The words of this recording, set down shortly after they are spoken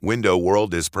Window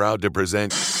World is proud to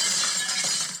present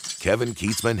Kevin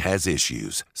Kietzman Has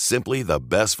Issues. Simply the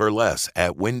best for less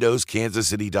at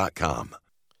windowskansascity.com.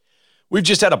 We've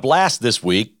just had a blast this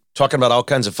week talking about all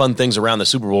kinds of fun things around the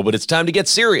Super Bowl, but it's time to get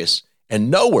serious.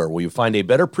 And nowhere will you find a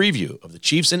better preview of the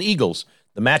Chiefs and Eagles,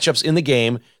 the matchups in the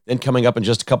game, than coming up in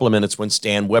just a couple of minutes when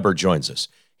Stan Weber joins us.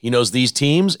 He knows these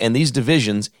teams and these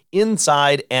divisions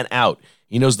inside and out.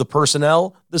 He knows the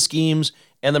personnel, the schemes,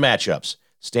 and the matchups.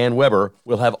 Stan Weber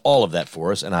will have all of that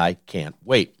for us, and I can't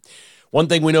wait. One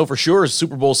thing we know for sure is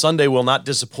Super Bowl Sunday will not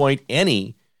disappoint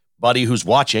anybody who's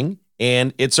watching,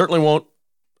 and it certainly won't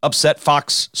upset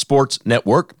Fox Sports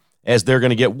Network, as they're going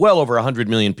to get well over 100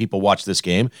 million people watch this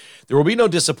game. There will be no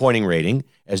disappointing rating,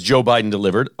 as Joe Biden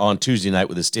delivered on Tuesday night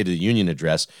with his State of the Union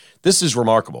address. This is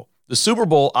remarkable. The Super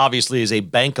Bowl obviously is a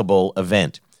bankable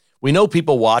event. We know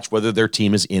people watch whether their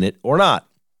team is in it or not.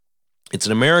 It's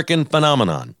an American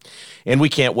phenomenon, and we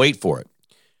can't wait for it.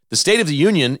 The State of the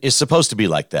Union is supposed to be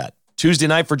like that. Tuesday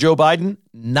night for Joe Biden,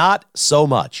 not so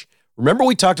much. Remember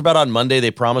we talked about on Monday they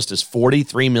promised us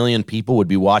 43 million people would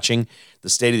be watching the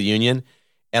State of the Union?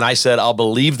 And I said, I'll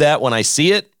believe that when I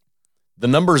see it. The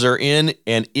numbers are in,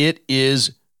 and it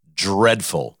is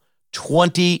dreadful.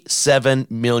 27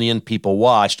 million people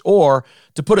watched, or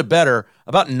to put it better,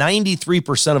 about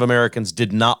 93% of Americans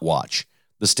did not watch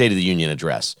the State of the Union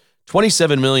address.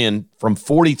 27 million from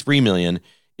 43 million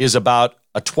is about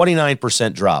a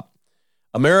 29% drop.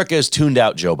 America has tuned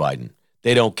out Joe Biden.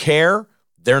 They don't care.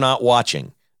 They're not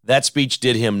watching. That speech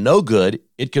did him no good.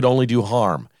 It could only do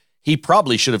harm. He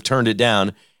probably should have turned it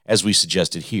down, as we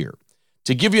suggested here.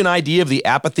 To give you an idea of the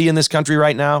apathy in this country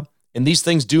right now, and these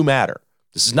things do matter.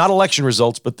 This is not election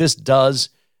results, but this does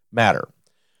matter.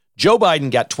 Joe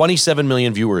Biden got 27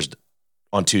 million viewers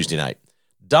on Tuesday night.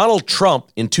 Donald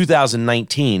Trump in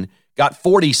 2019 got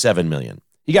 47 million.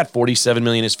 He got 47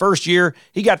 million his first year.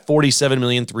 He got 47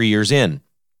 million 3 years in.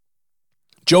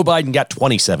 Joe Biden got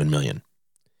 27 million.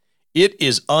 It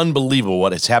is unbelievable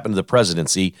what has happened to the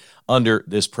presidency under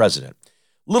this president.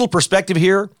 Little perspective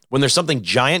here. When there's something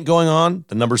giant going on,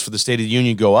 the numbers for the State of the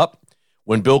Union go up.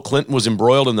 When Bill Clinton was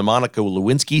embroiled in the Monica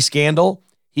Lewinsky scandal,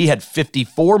 he had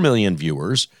 54 million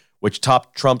viewers, which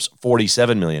topped Trump's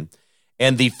 47 million.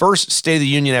 And the first State of the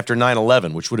Union after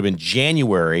 9/11, which would have been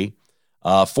January,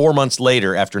 4 months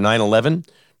later after 9/11,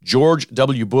 George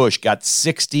W. Bush got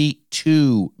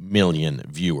 62 million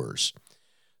viewers.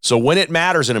 So when it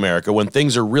matters in America, when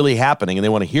things are really happening and they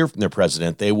want to hear from their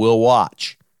president, they will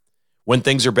watch. When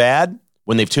things are bad,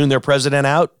 when they've tuned their president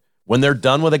out, when they're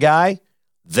done with a guy,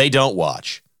 they don't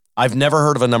watch. I've never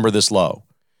heard of a number this low.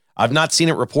 I've not seen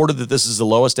it reported that this is the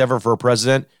lowest ever for a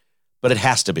president, but it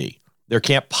has to be. There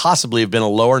can't possibly have been a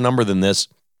lower number than this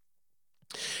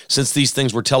since these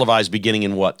things were televised beginning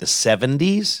in what, the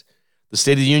 70s? The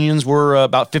State of the Unions were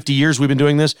about 50 years we've been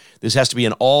doing this. This has to be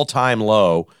an all-time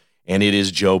low, and it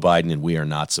is Joe Biden, and we are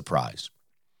not surprised.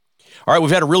 All right,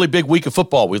 we've had a really big week of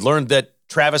football. We've learned that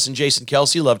Travis and Jason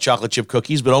Kelce love chocolate chip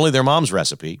cookies, but only their mom's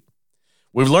recipe.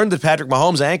 We've learned that Patrick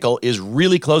Mahomes' ankle is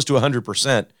really close to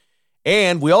 100%.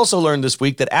 And we also learned this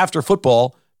week that after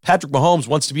football, Patrick Mahomes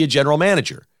wants to be a general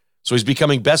manager. So he's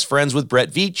becoming best friends with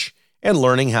Brett Veach and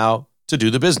learning how to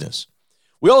do the business.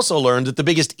 We also learned that the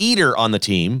biggest eater on the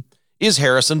team is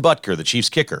Harrison Butker, the Chiefs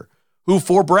kicker, who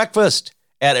for breakfast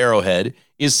at Arrowhead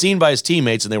is seen by his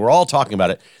teammates, and they were all talking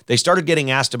about it. They started getting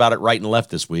asked about it right and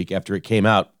left this week after it came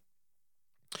out.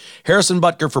 Harrison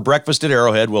Butker for breakfast at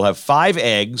Arrowhead will have 5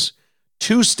 eggs,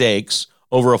 2 steaks,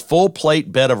 over a full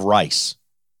plate bed of rice.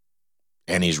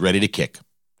 And he's ready to kick.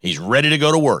 He's ready to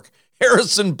go to work.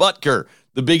 Harrison Butker,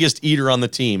 the biggest eater on the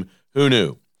team. Who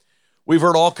knew? We've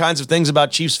heard all kinds of things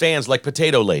about Chiefs fans like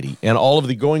Potato Lady and all of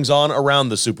the goings-on around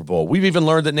the Super Bowl. We've even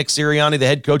learned that Nick Sirianni, the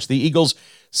head coach of the Eagles,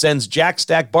 sends Jack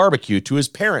Stack barbecue to his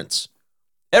parents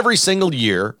every single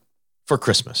year for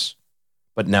Christmas.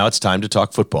 But now it's time to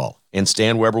talk football. And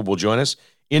Stan Weber will join us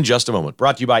in just a moment.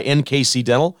 Brought to you by NKC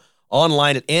Dental,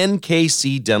 online at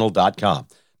nkcdental.com.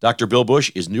 Dr. Bill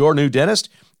Bush is your new dentist.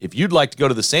 If you'd like to go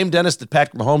to the same dentist that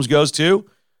Patrick Mahomes goes to,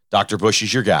 Dr. Bush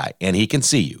is your guy, and he can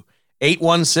see you.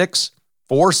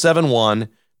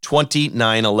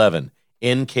 816-471-2911,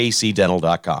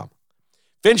 nkcdental.com.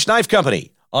 Finch Knife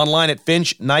Company, online at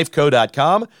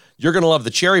finchknifeco.com. You're going to love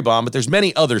the Cherry Bomb, but there's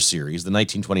many other series. The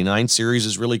 1929 series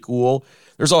is really cool.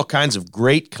 There's all kinds of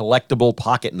great collectible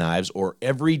pocket knives or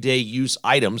everyday use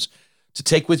items to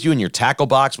take with you in your tackle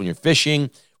box when you're fishing,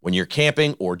 when you're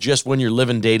camping, or just when you're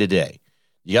living day to day.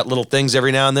 You got little things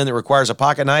every now and then that requires a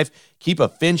pocket knife. Keep a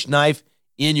Finch knife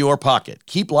in your pocket.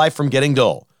 Keep life from getting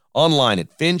dull. Online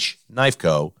at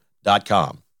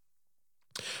finchknifeco.com.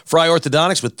 Fry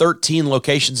Orthodontics with 13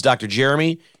 locations. Dr.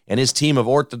 Jeremy and his team of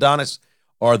orthodontists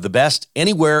are the best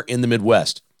anywhere in the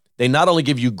Midwest. They not only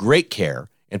give you great care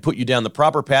and put you down the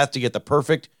proper path to get the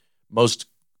perfect, most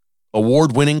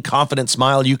award-winning, confident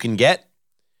smile you can get,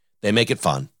 they make it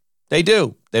fun. They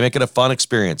do. They make it a fun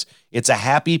experience. It's a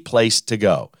happy place to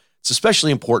go. It's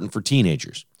especially important for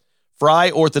teenagers.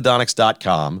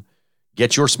 FryOrthodontics.com.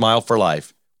 Get your smile for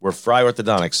life. Where Fry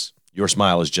Orthodontics, your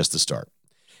smile is just the start.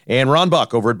 And Ron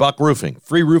Buck over at Buck Roofing.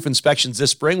 Free roof inspections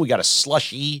this spring. We got a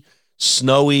slushy,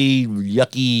 snowy,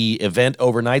 yucky event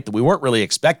overnight that we weren't really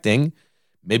expecting.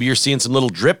 Maybe you're seeing some little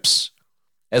drips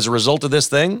as a result of this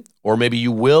thing, or maybe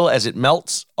you will as it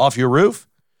melts off your roof.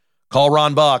 Call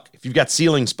Ron Buck. If you've got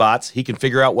ceiling spots, he can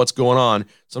figure out what's going on.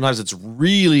 Sometimes it's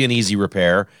really an easy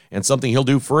repair and something he'll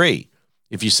do free.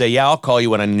 If you say, yeah, I'll call you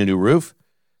when I need a new roof,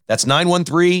 that's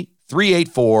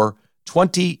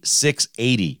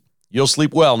 913-384-2680. You'll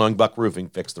sleep well knowing Buck Roofing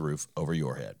fixed the roof over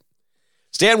your head.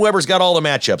 Stan Weber's got all the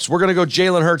matchups. We're going to go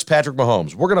Jalen Hurts, Patrick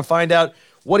Mahomes. We're going to find out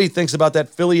what he thinks about that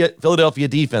Philadelphia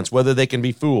defense, whether they can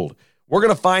be fooled. We're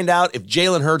going to find out if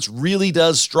Jalen Hurts really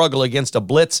does struggle against a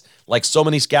blitz like so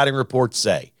many scouting reports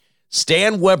say.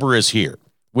 Stan Weber is here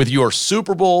with your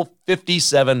Super Bowl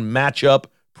 57 matchup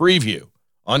preview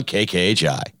on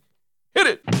KKHI. Hit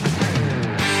it.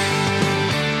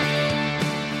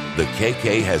 The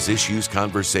KK Has Issues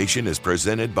conversation is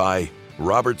presented by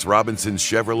Roberts Robinson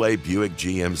Chevrolet Buick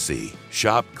GMC.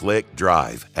 Shop, click,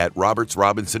 drive at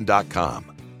robertsrobinson.com.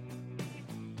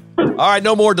 All right,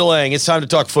 no more delaying. It's time to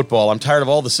talk football. I'm tired of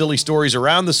all the silly stories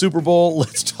around the Super Bowl.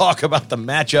 Let's talk about the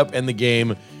matchup and the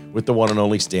game with the one and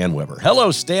only Stan Weber.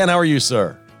 Hello, Stan. How are you,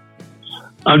 sir?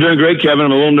 I'm doing great, Kevin.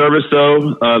 I'm a little nervous, though.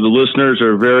 The listeners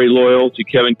are very loyal to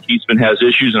Kevin Kietzman Has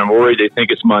Issues, and I'm worried they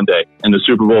think it's Monday, and the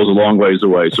Super Bowl is a long ways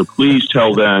away. So please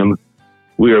tell them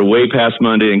we are way past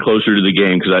Monday and closer to the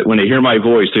game, because when they hear my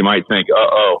voice, they might think,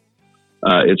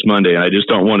 it's Monday, and I just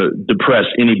don't want to depress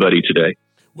anybody today.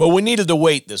 Well, we needed to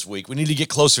wait this week. We need to get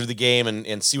closer to the game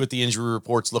and see what the injury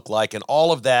reports look like, and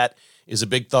all of that is a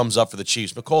big thumbs up for the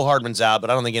Chiefs. Mecole Hardman's out,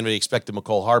 but I don't think anybody expected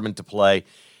Mecole Hardman to play.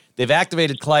 They've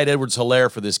activated Clyde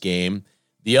Edwards-Helaire for this game.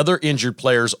 The other injured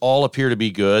players all appear to be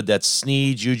good. That's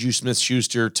Snead, Juju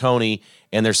Smith-Schuster, Tony,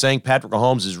 and they're saying Patrick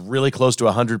Mahomes is really close to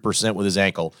 100% with his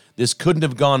ankle. This couldn't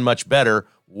have gone much better.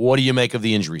 What do you make of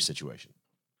the injury situation?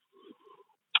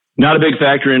 Not a big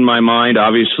factor in my mind.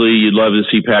 Obviously, you'd love to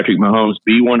see Patrick Mahomes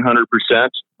be 100%,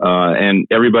 and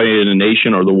everybody in the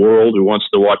nation or the world who wants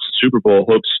to watch the Super Bowl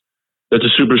hopes that the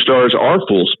superstars are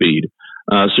full speed.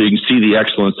 So you can see the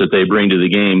excellence that they bring to the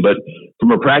game. But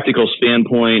from a practical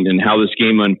standpoint and how this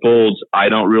game unfolds, I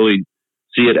don't really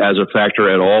see it as a factor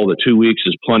at all. The 2 weeks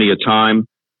is plenty of time.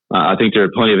 I think there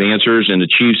are plenty of answers. And the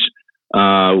Chiefs,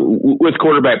 with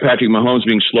quarterback Patrick Mahomes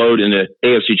being slowed in the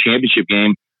AFC Championship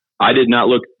game, I did not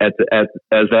look at that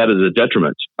as a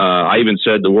detriment. I even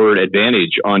said the word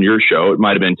advantage on your show. It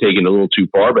might have been taken a little too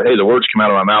far, but hey, the words come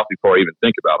out of my mouth before I even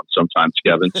think about them sometimes,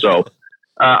 Kevin. So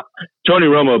Tony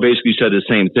Romo basically said the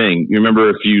same thing. You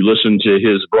remember if you listened to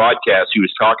his broadcast, he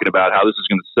was talking about how this is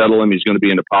going to settle him. He's going to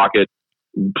be in the pocket,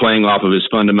 playing off of his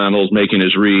fundamentals, making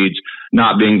his reads,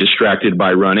 not being distracted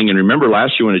by running. And remember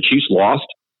last year when the Chiefs lost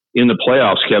in the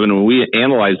playoffs, Kevin, when we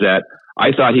analyzed that,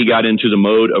 I thought he got into the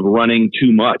mode of running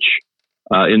too much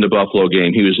in the Buffalo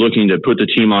game. He was looking to put the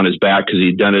team on his back because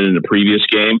he'd done it in the previous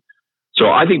game. So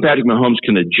I think Patrick Mahomes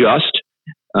can adjust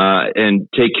and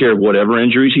take care of whatever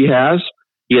injuries he has.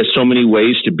 He has so many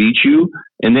ways to beat you.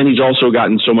 And then he's also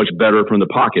gotten so much better from the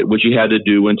pocket, which he had to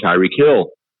do when Tyreek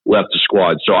Hill left the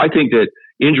squad. So I think that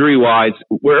injury-wise,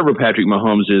 wherever Patrick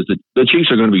Mahomes is, the Chiefs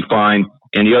are going to be fine.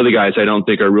 And the other guys I don't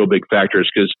think are real big factors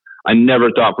because I never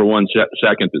thought for one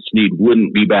second that Snead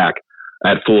wouldn't be back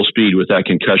at full speed with that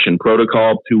concussion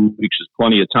protocol. 2 weeks is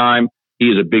plenty of time. He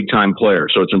is a big-time player,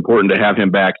 so it's important to have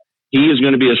him back. He is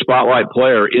going to be a spotlight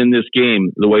player in this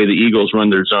game, the way the Eagles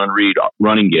run their zone read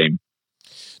running game.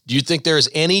 Do you think there is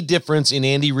any difference in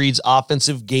Andy Reid's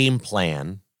offensive game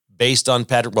plan based on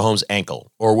Patrick Mahomes'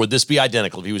 ankle? Or would this be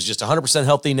identical? If he was just 100%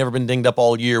 healthy, never been dinged up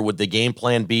all year, would the game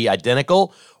plan be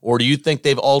identical? Or do you think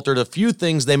they've altered a few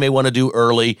things they may want to do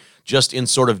early just in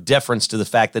sort of deference to the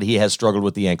fact that he has struggled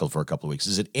with the ankle for a couple of weeks?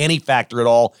 Is it any factor at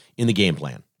all in the game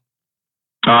plan?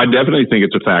 I definitely think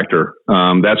it's a factor.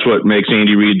 That's what makes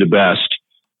Andy Reid the best,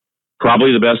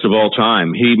 probably the best of all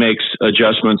time. He makes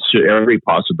adjustments to every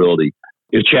possibility.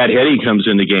 If Chad Henne comes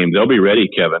in the game, they'll be ready,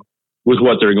 Kevin, with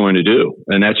what they're going to do.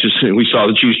 And that's just, we saw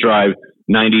the Chiefs drive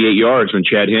 98 yards when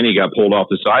Chad Henne got pulled off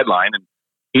the sideline. And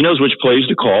he knows which plays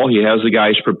to call. He has the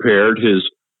guys prepared. His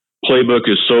playbook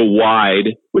is so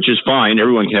wide, which is fine.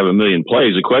 Everyone can have a million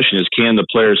plays. The question is, can the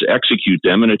players execute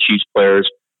them? And the Chiefs players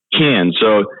can.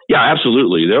 So, yeah,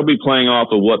 absolutely. They'll be playing off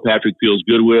of what Patrick feels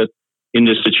good with in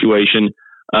this situation.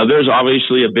 There's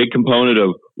obviously a big component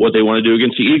of what they want to do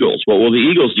against the Eagles. What will the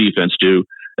Eagles defense do?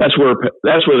 That's where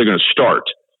they're going to start.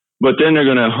 But then they're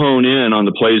going to hone in on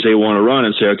the plays they want to run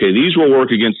and say, okay, these will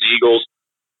work against the Eagles,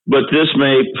 but this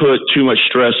may put too much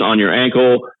stress on your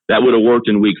ankle. That would have worked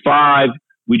in week 5.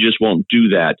 We just won't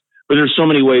do that. But there's so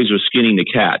many ways of skinning the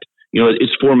cat.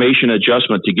 It's formation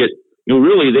adjustment to get,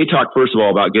 really they talk first of all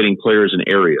about getting players in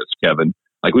areas, Kevin.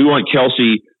 Like we want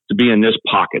Kelsey to be in this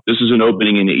pocket. This is an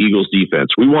opening in the Eagles defense.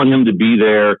 We want him to be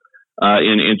there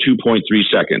in 2.3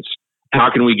 seconds. How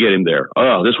can we get him there?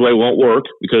 Oh, this way won't work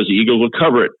because the Eagles will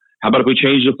cover it. How about if we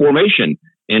change the formation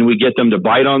and we get them to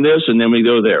bite on this and then we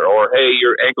go there? Or, hey,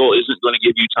 your ankle isn't going to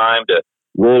give you time to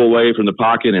roll away from the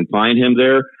pocket and find him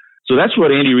there. So that's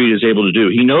what Andy Reid is able to do.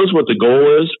 He knows what the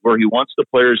goal is, where he wants the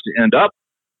players to end up,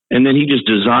 and then he just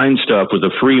designs stuff with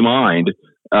a free mind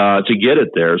to get it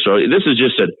there. So this is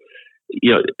just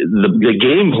the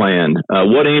game plan.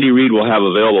 What Andy Reid will have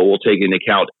available will take into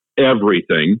account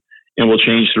everything and will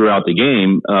change throughout the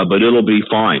game, but it'll be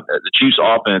fine. The Chiefs'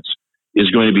 offense is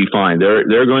going to be fine.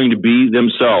 They're going to be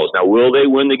themselves. Now, will they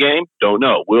win the game? Don't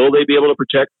know. Will they be able to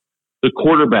protect the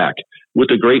quarterback with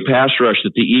the great pass rush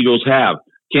that the Eagles have?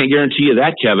 Can't guarantee you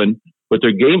that, Kevin, but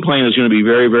their game plan is going to be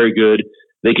very, very good.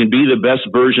 They can be the best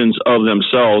versions of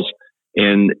themselves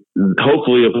and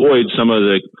hopefully avoid some of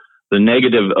the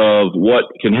negative of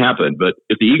what can happen. But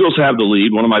if the Eagles have the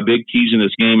lead, one of my big keys in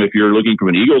this game, if you're looking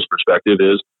from an Eagles perspective,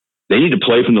 is they need to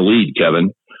play from the lead,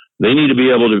 Kevin. They need to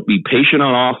be able to be patient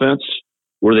on offense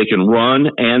where they can run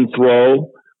and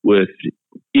throw with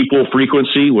equal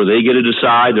frequency, where they get to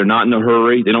decide. They're not in a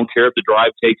hurry. They don't care if the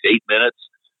drive takes 8 minutes.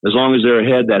 As long as they're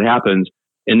ahead, that happens.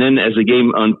 And then as the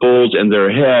game unfolds and they're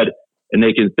ahead and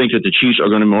they can think that the Chiefs are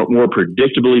going to more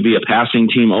predictably be a passing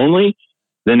team only,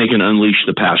 then they can unleash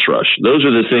the pass rush. Those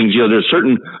are the things, there's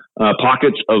certain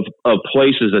pockets of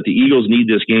places that the Eagles need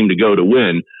this game to go to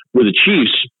win, where the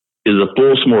Chiefs is a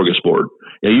full smorgasbord.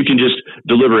 You can just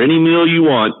deliver any meal you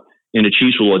want and the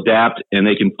Chiefs will adapt and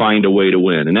they can find a way to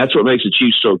win. And that's what makes the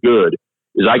Chiefs so good,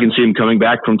 is I can see them coming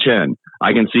back from 10.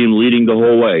 I can see them leading the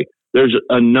whole way. There's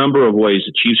a number of ways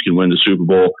the Chiefs can win the Super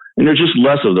Bowl, and there's just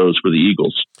less of those for the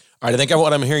Eagles. All right, I think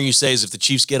what I'm hearing you say is if the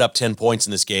Chiefs get up 10 points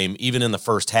in this game, even in the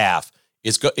first half,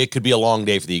 it could be a long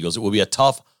day for the Eagles. It will be a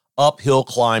tough uphill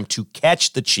climb to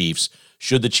catch the Chiefs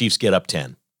should the Chiefs get up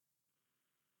 10.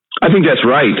 I think that's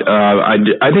right.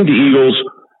 I think the Eagles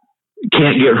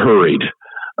can't get hurried.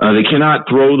 They cannot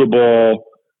throw the ball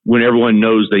when everyone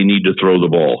knows they need to throw the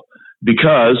ball,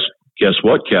 because guess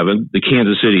what, Kevin? The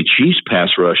Kansas City Chiefs pass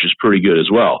rush is pretty good as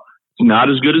well. It's not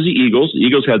as good as the Eagles. The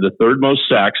Eagles had the 3rd most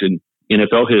sacks in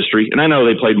NFL history. And I know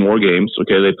they played more games.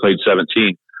 Okay, they played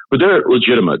 17. But they're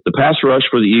legitimate. The pass rush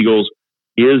for the Eagles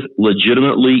is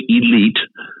legitimately elite,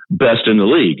 best in the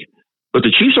league. But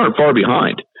the Chiefs aren't far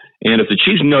behind. And if the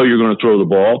Chiefs know you're going to throw the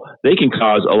ball, they can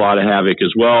cause a lot of havoc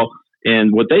as well.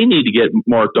 And what they need to get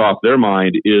marked off their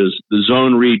mind is the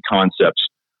zone read concepts.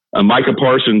 Micah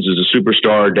Parsons is a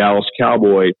superstar Dallas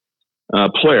Cowboy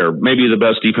player, maybe the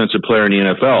best defensive player in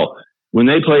the NFL. When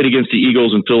they played against the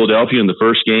Eagles in Philadelphia in the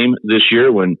first game this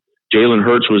year, when Jalen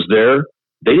Hurts was there,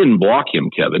 they didn't block him,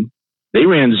 Kevin. They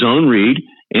ran zone read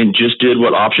and just did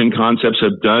what option concepts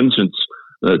have done since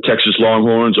Texas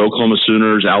Longhorns, Oklahoma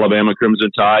Sooners, Alabama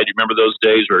Crimson Tide. You remember those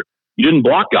days where you didn't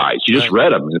block guys. You just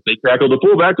read them. And if they tackled the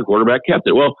fullback, the quarterback kept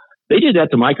it. Well, they did that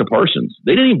to Micah Parsons.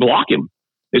 They didn't even block him.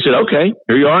 They said, okay,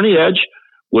 here you are on the edge.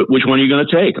 Which one are you going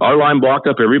to take? Our line blocked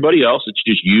up everybody else. It's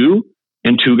just you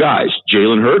and 2 guys,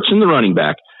 Jalen Hurts and the running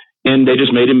back. And they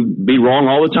just made him be wrong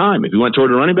all the time. If you went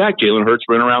toward the running back, Jalen Hurts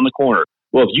ran around the corner.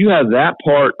 Well, if you have that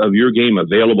part of your game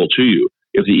available to you,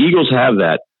 if the Eagles have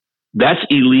that, that's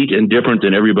elite and different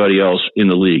than everybody else in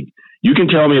the league. You can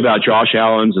tell me about Josh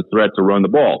Allen's a threat to run the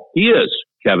ball. He is,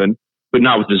 Kevin, but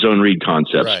not with the zone read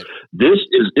concepts. Right.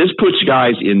 This puts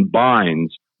guys in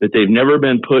binds that they've never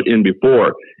been put in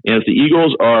before. And if the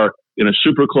Eagles are in a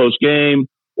super close game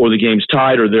or the game's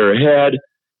tied or they're ahead,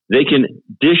 they can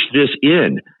dish this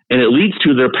in. And it leads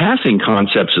to their passing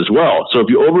concepts as well. So if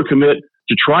you overcommit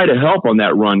to try to help on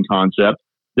that run concept,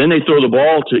 then they throw the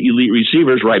ball to elite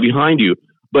receivers right behind you.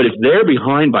 But if they're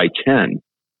behind by 10,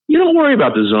 you don't worry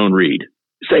about the zone read.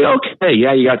 Say, okay,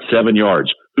 yeah, you got 7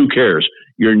 yards. Who cares?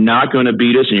 You're not going to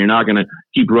beat us and you're not going to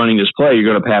keep running this play. You're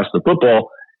going to pass the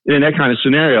football. And in that kind of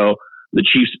scenario, the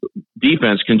Chiefs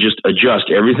defense can just adjust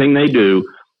everything they do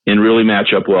and really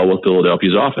match up well with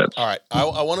Philadelphia's offense. All right, I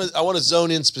want to zone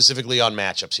in specifically on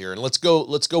matchups here, and let's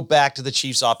go back to the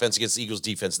Chiefs' offense against the Eagles'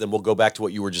 defense. Then we'll go back to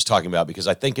what you were just talking about, because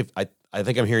I think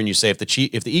I'm hearing you say if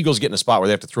the Eagles get in a spot where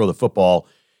they have to throw the football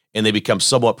and they become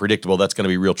somewhat predictable, that's going to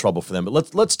be real trouble for them.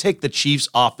 But let's take the Chiefs'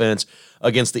 offense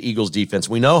against the Eagles' defense.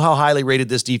 We know how highly rated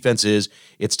this defense is.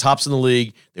 It's tops in the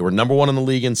league. They were number one in the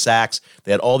league in sacks.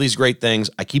 They had all these great things.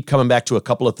 I keep coming back to a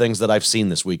couple of things that I've seen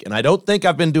this week, and I don't think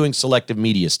I've been doing selective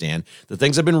media, Stan. The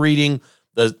things I've been reading,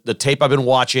 the tape I've been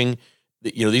watching,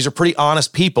 these are pretty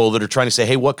honest people that are trying to say,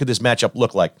 hey, what could this matchup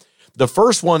look like? The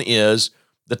first one is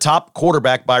the top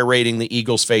quarterback by rating the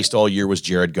Eagles faced all year was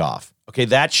Jared Goff. Okay,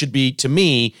 that should be, to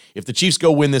me, if the Chiefs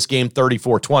go win this game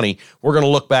 34-20, we're going to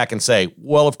look back and say,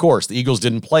 well, of course, the Eagles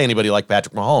didn't play anybody like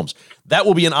Patrick Mahomes. That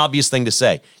will be an obvious thing to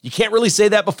say. You can't really say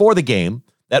that before the game.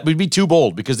 That would be too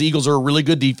bold, because the Eagles are a really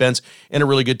good defense and a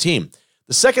really good team.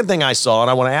 The second thing I saw, and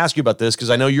I want to ask you about this because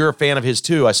I know you're a fan of his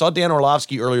too, I saw Dan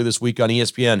Orlovsky earlier this week on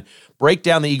ESPN break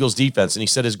down the Eagles defense, and he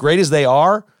said as great as they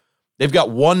are, they've got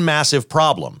one massive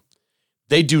problem.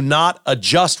 They do not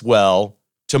adjust well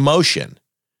to motion.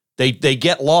 They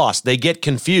get lost. They get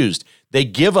confused. They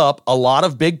give up a lot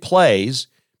of big plays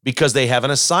because they have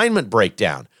an assignment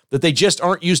breakdown that they just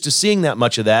aren't used to seeing that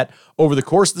much of that over the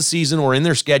course of the season or in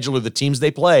their schedule or the teams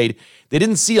they played. They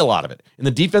didn't see a lot of it. And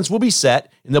the defense will be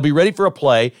set and they'll be ready for a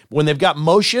play. But when they've got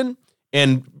motion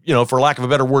and, for lack of a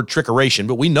better word, trickeration,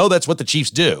 but we know that's what the Chiefs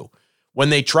do.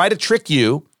 When they try to trick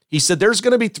you, he said there's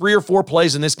going to be 3 or 4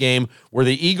 plays in this game where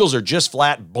the Eagles are just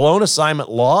flat blown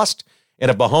assignment lost. And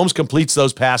if Mahomes completes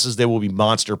those passes, they will be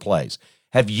monster plays.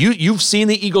 You've seen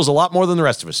the Eagles a lot more than the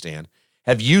rest of us, Stan.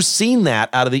 Have you seen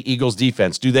that out of the Eagles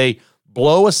defense? Do they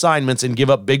blow assignments and give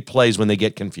up big plays when they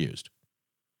get confused?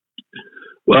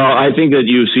 Well, I think that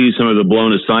you see some of the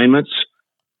blown assignments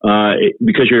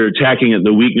because you're attacking at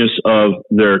the weakness of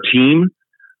their team.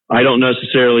 I don't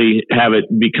necessarily have it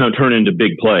turn into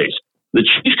big plays. The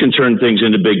Chiefs can turn things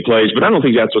into big plays, but I don't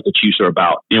think that's what the Chiefs are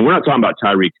about. We're not talking about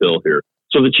Tyreek Hill here.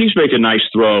 So the Chiefs make a nice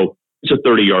throw. It's a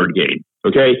 30-yard gain.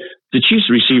 Okay, the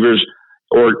Chiefs receivers,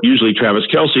 or usually Travis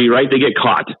Kelce, right? They get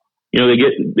caught.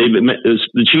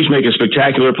 The Chiefs make a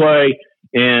spectacular play,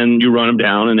 and you run them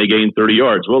down, and they gain 30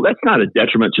 yards. Well, that's not a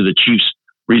detriment to the Chiefs'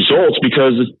 results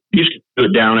because the Chiefs do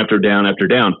it down after down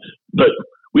after down. But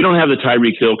we don't have the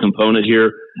Tyreek Hill component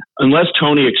here unless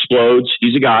Tony explodes.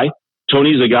 He's a guy.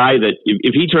 Tony's a guy that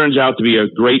if he turns out to be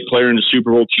a great player in the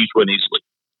Super Bowl, Chiefs win easily.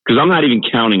 Because I'm not even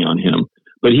counting on him.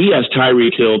 But he has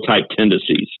Tyreek Hill type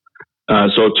tendencies.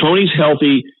 So if Tony's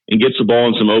healthy and gets the ball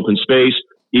in some open space,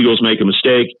 Eagles make a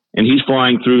mistake, and he's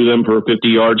flying through them for 50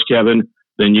 yards, Kevin,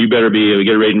 then you better be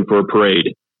get ready for a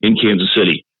parade in Kansas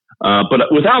City.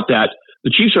 But without that, the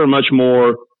Chiefs are much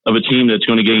more of a team that's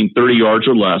going to gain 30 yards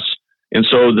or less. And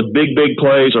so the big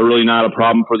plays are really not a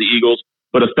problem for the Eagles.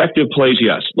 But effective plays,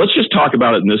 yes. Let's just talk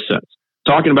about it in this sense.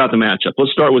 Talking about the matchup.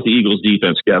 Let's start with the Eagles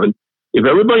defense, Kevin. If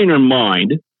everybody in their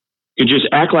mind could just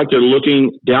act like they're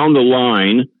looking down the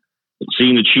line,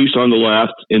 seeing the Chiefs on the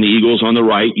left and the Eagles on the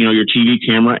right, your TV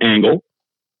camera angle.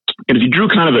 And if you drew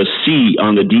kind of a C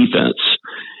on the defense,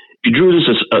 if you drew this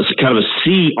as kind of a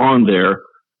C on there,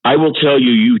 I will tell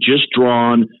you, you've just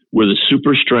drawn where the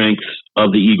super strengths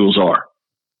of the Eagles are.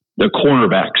 Their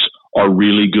cornerbacks are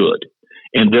really good.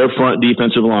 And their front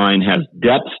defensive line has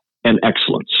depth and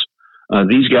excellence.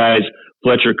 These guys,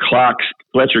 Fletcher Cox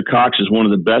is one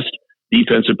of the best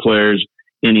defensive players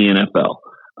in the NFL.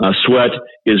 Sweat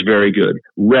is very good.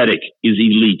 Reddick is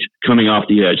elite coming off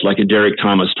the edge, like a Derek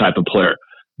Thomas type of player.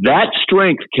 That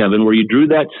strength, Kevin, where you drew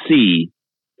that C,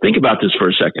 think about this for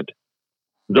a second.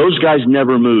 Those guys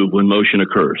never move when motion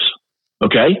occurs.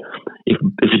 Okay? If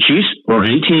the Chiefs or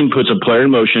any team puts a player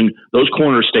in motion, those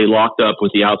corners stay locked up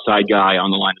with the outside guy on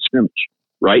the line of scrimmage,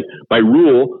 right? By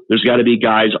rule, there's got to be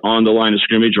guys on the line of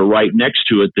scrimmage or right next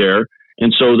to it there.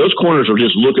 And so those corners are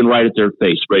just looking right at their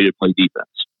face, ready to play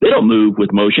defense. They don't move with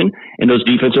motion, and those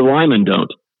defensive linemen don't.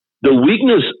 The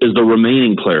weakness is the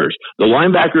remaining players. The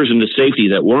linebackers and the safety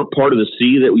that weren't part of the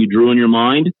C that you drew in your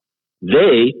mind,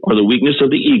 they are the weakness of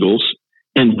the Eagles,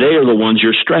 and they are the ones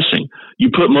you're stressing. You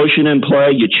put motion in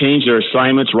play, you change their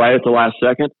assignments right at the last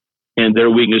second, and their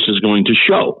weakness is going to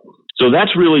show. So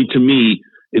that's really, to me,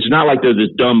 it's not like they're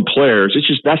the dumb players. It's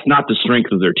just that's not the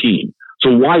strength of their team.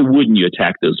 So why wouldn't you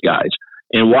attack those guys?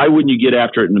 And why wouldn't you get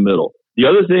after it in the middle? The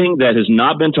other thing that has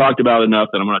not been talked about enough,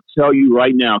 and I'm going to tell you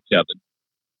right now, Kevin,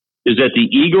 is that the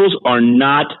Eagles are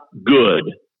not good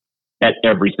at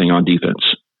everything on defense.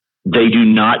 They do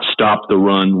not stop the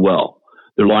run well.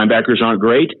 Their linebackers aren't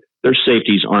great. Their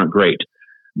safeties aren't great.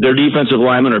 Their defensive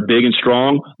linemen are big and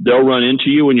strong. They'll run into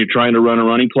you when you're trying to run a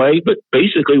running play. But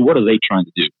basically, what are they trying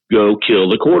to do? go kill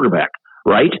the quarterback,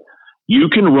 right? You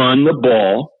can run the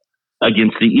ball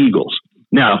against the Eagles.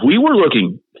 Now, if we were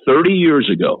looking 30 years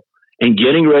ago and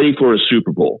getting ready for a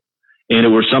Super Bowl, and it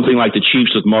was something like the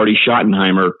Chiefs with Marty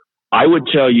Schottenheimer, I would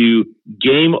tell you,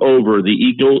 game over. The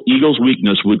Eagles'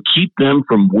 weakness would keep them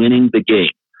from winning the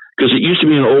game. Because it used to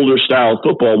be an older style of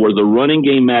football where the running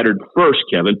game mattered first,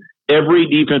 Kevin. Every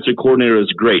defensive coordinator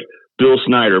is great. Bill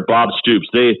Snyder, Bob Stoops,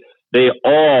 they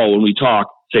all, when we talk,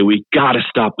 say we got to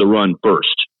stop the run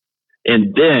first.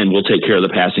 And then we'll take care of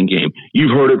the passing game.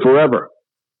 You've heard it forever.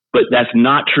 But that's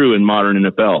not true in modern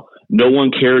NFL. No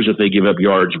one cares if they give up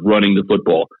yards running the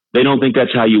football. They don't think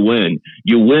that's how you win.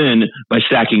 You win by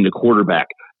sacking the quarterback,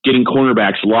 getting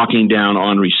cornerbacks locking down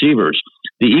on receivers.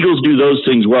 The Eagles do those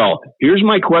things well. Here's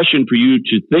my question for you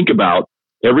to think about,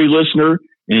 every listener,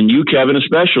 and you, Kevin,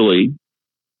 especially.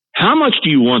 How much do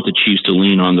you want the Chiefs to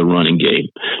lean on the running game?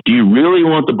 Do you really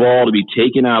want the ball to be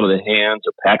taken out of the hands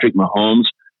of Patrick Mahomes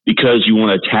because you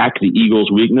want to attack the Eagles'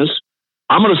 weakness?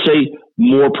 I'm going to say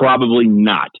more probably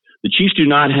not. The Chiefs do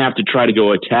not have to try to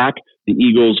go attack the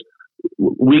Eagles'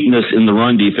 weakness in the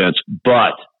run defense,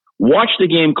 but watch the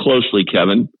game closely,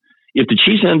 Kevin. If the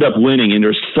Chiefs end up winning and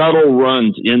there's subtle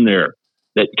runs in there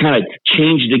that kind of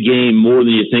change the game more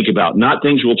than you think about, not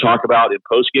things we'll talk about in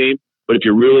postgame, but if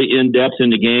you're really in depth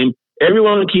in the game,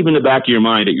 everyone will keep in the back of your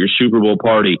mind at your Super Bowl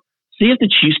party. See if the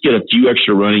Chiefs get a few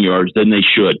extra running yards than they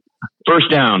should. First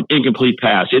down, incomplete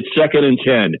pass. It's 2nd and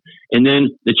 10. And then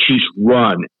the Chiefs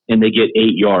run and they get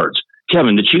 8 yards.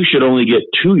 Kevin, the Chiefs should only get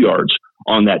 2 yards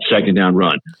on that second down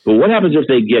run. But what happens if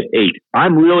they get 8?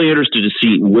 I'm really interested to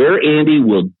see where Andy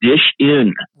will dish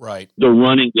in the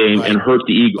running game and hurt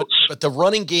the Eagles. But the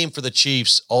running game for the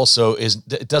Chiefs also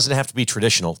it doesn't have to be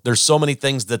traditional. There's so many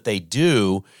things that they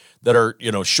do that are,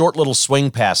 short little swing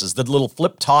passes, the little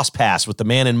flip toss pass with the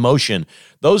man in motion.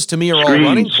 Those to me are all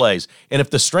running plays. And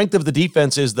if the strength of the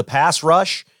defense is the pass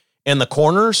rush and the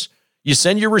corners, you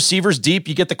send your receivers deep,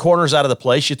 you get the corners out of the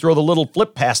place, you throw the little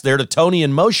flip pass there to Tony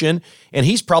in motion, and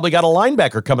he's probably got a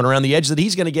linebacker coming around the edge that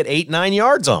he's going to get 8-9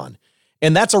 yards on.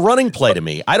 And that's a running play to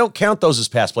me. I don't count those as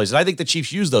pass plays, and I think the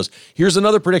Chiefs use those. Here's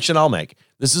another prediction I'll make.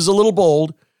 This is a little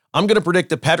bold. I'm going to predict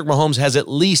that Patrick Mahomes has at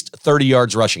least 30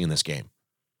 yards rushing in this game.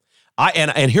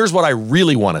 And here's what I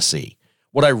really want to see.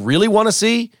 What I really want to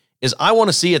see is I want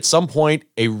to see at some point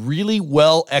a really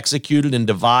well executed and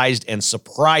devised and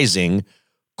surprising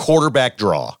quarterback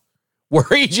draw where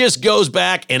he just goes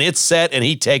back and it's set and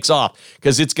he takes off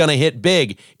because it's going to hit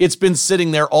big. It's been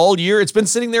sitting there all year. It's been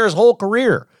sitting there his whole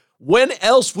career. When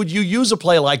else would you use a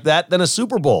play like that than a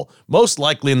Super Bowl? Most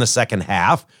likely in the second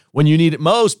half when you need it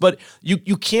most, but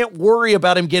you can't worry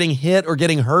about him getting hit or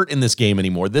getting hurt in this game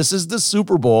anymore. This is the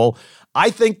Super Bowl. I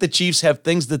think the Chiefs have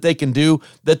things that they can do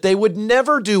that they would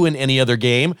never do in any other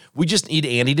game. We just need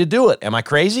Andy to do it. Am I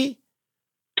crazy?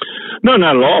 No,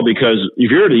 not at all, because if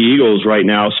you're the Eagles right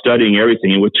now studying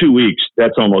everything, and with 2 weeks,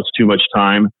 that's almost too much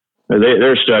time.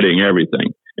 They're studying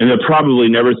everything, and they're probably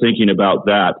never thinking about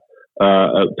that.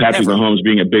 Patrick Mahomes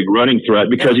being a big running threat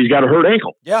because he's got a hurt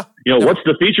ankle. Yeah. What's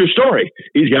the feature story?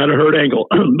 He's got a hurt ankle.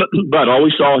 but all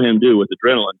we saw him do with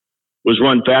adrenaline was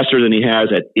run faster than he has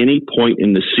at any point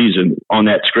in the season on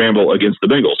that scramble against the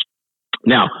Bengals.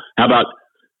 Now, how about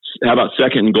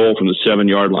 2nd and goal from the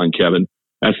 7-yard line, Kevin?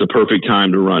 That's the perfect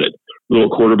time to run it. Little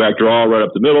quarterback draw right up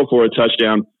the middle for a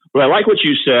touchdown. But I like what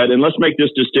you said, and let's make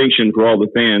this distinction for all the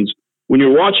fans. When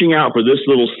you're watching out for this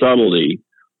little subtlety,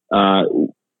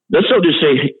 let's just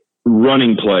say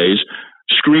running plays,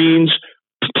 screens,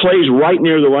 plays right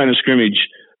near the line of scrimmage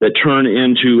that turn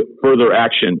into further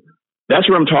action. That's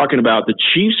what I'm talking about. The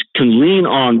Chiefs can lean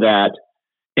on that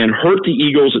and hurt the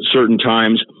Eagles at certain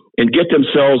times and get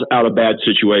themselves out of bad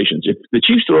situations. If the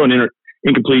Chiefs throw an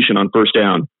incompletion on first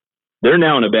down, they're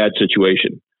now in a bad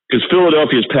situation because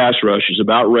Philadelphia's pass rush is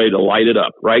about ready to light it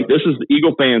up, right? This is the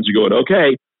Eagle fans who go,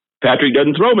 okay, Patrick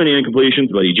doesn't throw many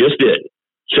incompletions, but he just did.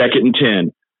 2nd and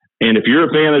 10. And if you're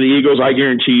a fan of the Eagles, I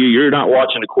guarantee you're not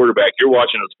watching a quarterback. You're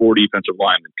watching those 4 defensive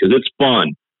linemen because it's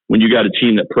fun when you got a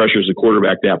team that pressures the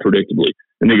quarterback that predictably.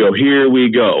 And they go, here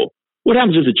we go. What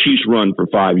happens if the Chiefs run for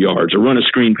 5 yards or run a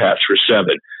screen pass for 7?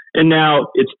 And now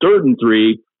it's 3rd and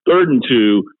 3, 3rd and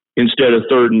 2 instead of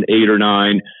 3rd and 8 or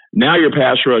 9. Now your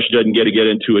pass rush doesn't get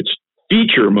into its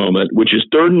feature moment, which is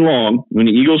 3rd and long, when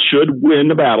the Eagles should win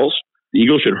the battles. The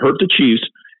Eagles should hurt the Chiefs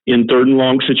in 3rd and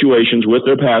long situations with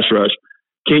their pass rush.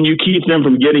 Can you keep them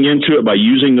from getting into it by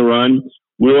using the run?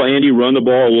 Will Andy run the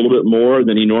ball a little bit more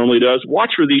than he normally does?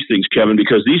 Watch for these things, Kevin,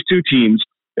 because these two teams,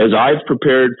 as I've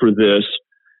prepared for this,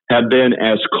 have been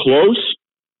as close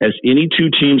as any two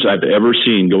teams I've ever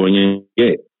seen going in the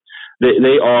game.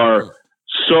 They are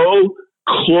so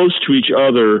close to each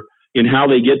other in how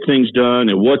they get things done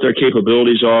and what their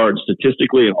capabilities are and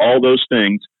statistically and all those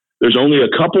things. There's only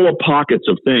a couple of pockets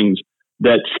of things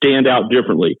that stand out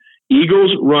differently.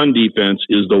 Eagles' run defense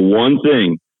is the one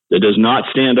thing that does not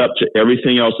stand up to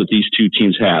everything else that these two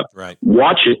teams have. Right.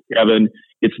 Watch it, Kevin.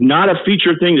 It's not a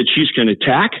feature thing the Chiefs can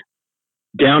attack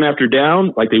down after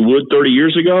down like they would 30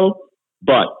 years ago,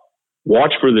 but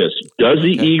watch for this. Does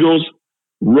the Eagles'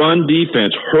 run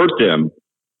defense hurt them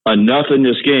enough in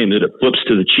this game that it flips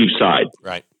to the Chiefs' side?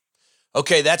 Right.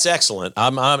 Okay, that's excellent.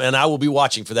 And I will be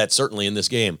watching for that certainly in this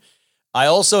game. I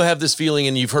also have this feeling,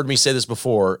 and you've heard me say this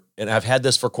before, and I've had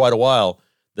this for quite a while,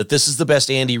 that this is the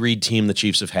best Andy Reid team the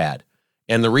Chiefs have had.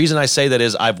 And the reason I say that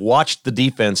is I've watched the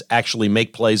defense actually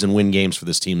make plays and win games for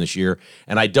this team this year,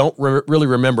 and I don't really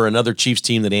remember another Chiefs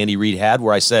team that Andy Reid had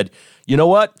where I said, you know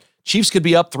what? Chiefs could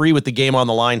be up 3 with the game on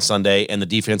the line Sunday, and the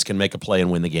defense can make a play and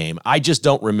win the game. I just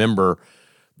don't remember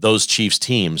those Chiefs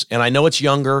teams. And I know it's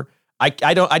younger.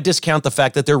 I discount the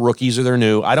fact that they're rookies or they're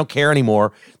new. I don't care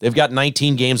anymore. They've got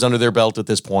 19 games under their belt at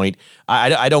this point.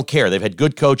 I don't care. They've had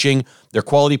good coaching. They're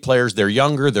quality players. They're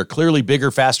younger. They're clearly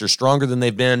bigger, faster, stronger than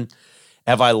they've been.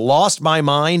 Have I lost my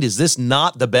mind? Is this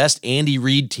not the best Andy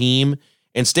Reid team?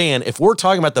 And Stan, if we're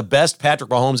talking about the best Patrick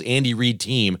Mahomes, Andy Reid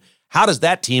team, how does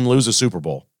that team lose a Super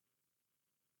Bowl?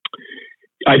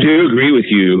 I do agree with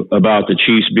you about the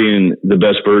Chiefs being the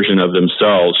best version of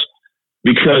themselves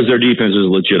because their defense is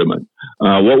legitimate.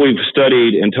 What we've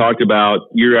studied and talked about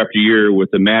year after year with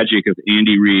the magic of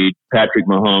Andy Reid, Patrick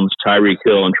Mahomes, Tyreek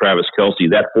Hill, and Travis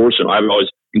Kelce, that foursome, I've always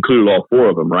included all 4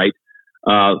 of them, right?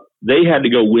 They had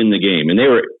to go win the game, and they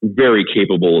were very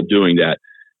capable of doing that.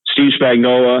 Steve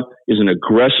Spagnuolo is an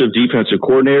aggressive defensive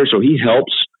coordinator, so he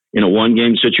helps in a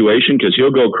one-game situation because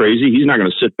he'll go crazy. He's not going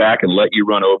to sit back and let you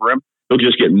run over him. He'll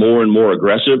just get more and more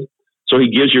aggressive. So he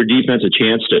gives your defense a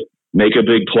chance to make a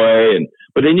big play.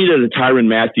 But they needed a Tyrann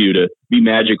Mathieu to be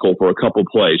magical for a couple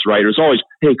plays, right? There's always,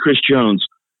 hey, Chris Jones,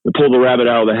 pull the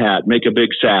rabbit out of the hat, make a big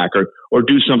sack, or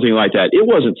do something like that. It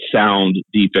wasn't sound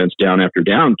defense down after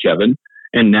down, Kevin.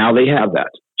 And now they have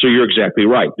that. So you're exactly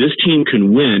right. This team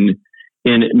can win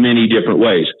in many different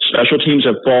ways. Special teams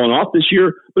have fallen off this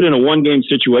year, but in a one-game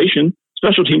situation,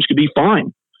 special teams could be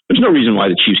fine. There's no reason why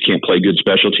the Chiefs can't play good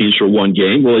special teams for one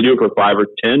game. Will they do it for 5 or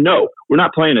 10? No. We're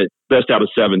not playing a best out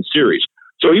of 7 series.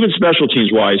 So even special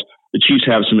teams-wise, the Chiefs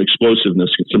have some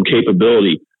explosiveness, some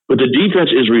capability, but the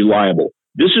defense is reliable.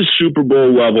 This is Super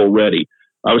Bowl level ready.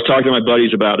 I was talking to my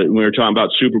buddies about it when we were talking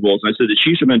about Super Bowls, and I said the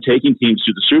Chiefs have been taking teams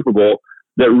to the Super Bowl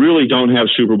that really don't have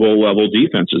Super Bowl level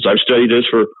defenses. I've studied this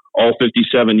for all 57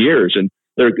 years, and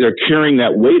they're carrying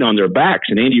that weight on their backs.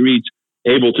 And Andy Reid's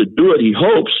able to do it. He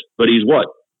hopes, but he's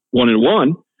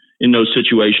 1-1 in those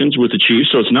situations with the Chiefs.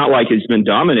 So it's not like he's been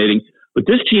dominating. But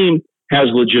this team has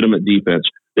legitimate defense.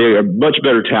 They are much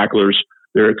better tacklers.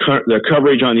 Their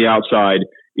coverage on the outside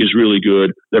is really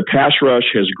good. Their pass rush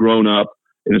has grown up,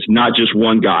 and it's not just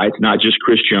one guy. It's not just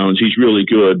Chris Jones. He's really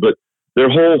good, but their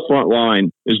whole front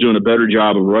line is doing a better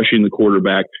job of rushing the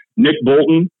quarterback. Nick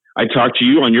Bolton, I talked to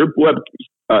you on your web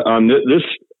on this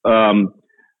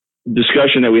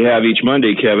discussion that we have each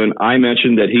Monday, Kevin. I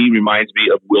mentioned that he reminds me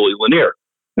of Willie Lanier.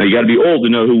 Now, you got to be old to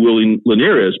know who Willie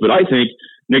Lanier is, but I think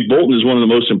Nick Bolton is one of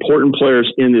the most important players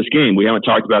in this game. We haven't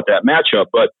talked about that matchup,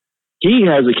 but he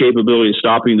has the capability of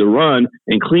stopping the run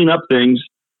and clean up things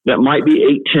that might be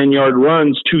 8-10-yard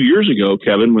runs 2 years ago,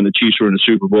 Kevin, when the Chiefs were in the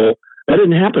Super Bowl. That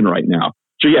didn't happen right now.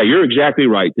 So, yeah, you're exactly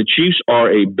right. The Chiefs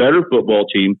are a better football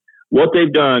team. What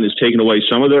they've done is taken away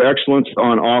some of their excellence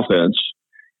on offense.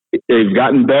 They've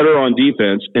gotten better on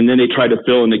defense, and then they try to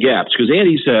fill in the gaps. Because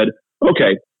Andy said,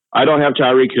 okay, I don't have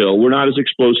Tyreek Hill. We're not as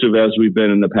explosive as we've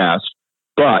been in the past.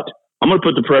 But I'm going to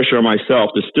put the pressure on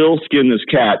myself to still skin this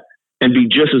cat and be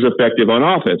just as effective on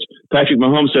offense. Patrick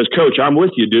Mahomes says, Coach, I'm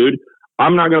with you, dude.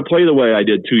 I'm not going to play the way I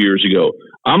did 2 years ago.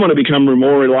 I'm going to become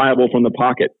more reliable from the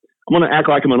pocket. I'm going to act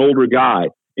like I'm an older guy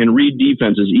and read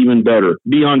defenses even better,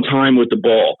 be on time with the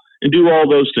ball, and do all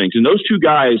those things. And those two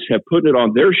guys have put it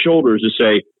on their shoulders to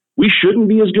say, we shouldn't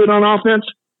be as good on offense,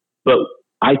 but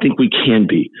I think we can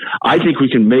be. I think we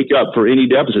can make up for any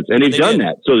deficits. And they've done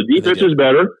that. So the defense is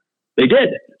better. They did.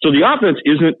 So the offense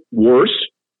isn't worse,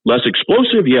 less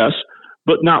explosive, yes,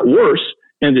 but not worse.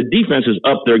 And the defense has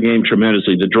upped their game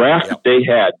tremendously. The draft that they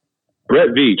had, Brett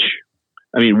Veach,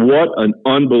 I mean, what an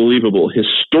unbelievable,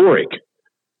 historic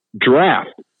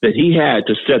draft that he had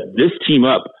to set this team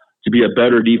up to be a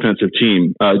better defensive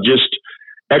team. Just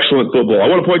excellent football.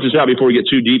 I want to point this out before we get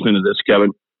too deep into this,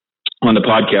 Kevin, on the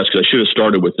podcast, because I should have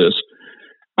started with this.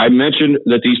 I mentioned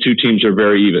that these two teams are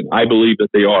very even. I believe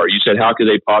that they are. You said, how could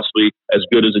they possibly, as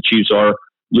good as the Chiefs are,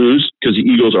 lose? Because the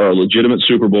Eagles are a legitimate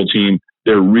Super Bowl team.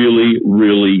 They're really,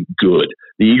 really good.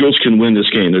 The Eagles can win this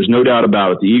game. There's no doubt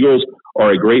about it. The Eagles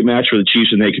are a great match for the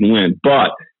Chiefs, and they can win.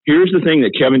 But here's the thing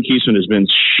that Kevin Keesman has been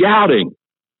shouting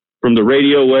from the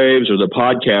radio waves or the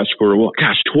podcast for,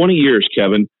 20 years,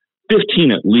 Kevin,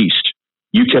 15 at least.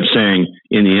 You kept saying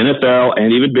in the NFL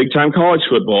and even big-time college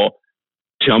football,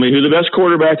 tell me who the best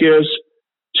quarterback is,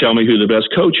 tell me who the best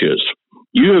coach is.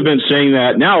 You have been saying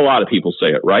that. Now a lot of people say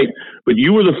it, right? But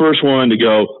you were the first one to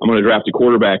go, I'm going to draft a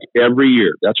quarterback every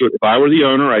year. That's what, if I were the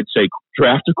owner, I'd say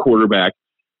draft a quarterback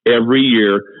every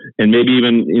year and maybe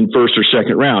even in first or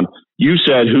second round. You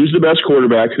said, who's the best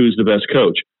quarterback? Who's the best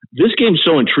coach? This game's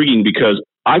so intriguing because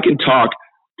I can talk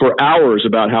for hours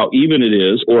about how even it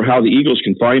is or how the Eagles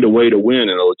can find a way to win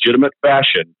in a legitimate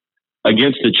fashion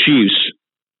against the Chiefs.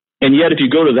 And yet, if you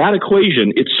go to that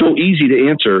equation, it's so easy to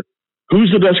answer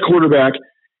who's the best quarterback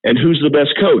and who's the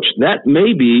best coach. That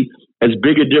may be as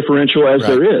big a differential as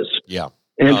there is. Yeah.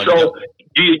 And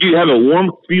do you have a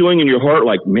warm feeling in your heart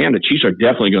like, man, the Chiefs are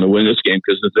definitely going to win this game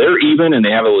because if they're even and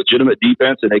they have a legitimate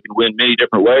defense and they can win many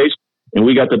different ways, and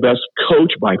we got the best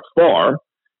coach by far,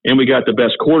 and we got the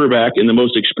best quarterback and the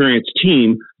most experienced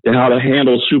team to how to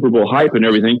handle Super Bowl hype and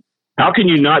everything, how can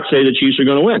you not say the Chiefs are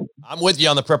going to win? I'm with you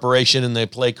on the preparation and the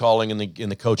play calling and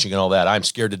the coaching and all that. I'm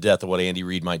scared to death of what Andy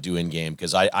Reid might do in game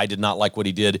because I did not like what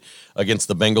he did against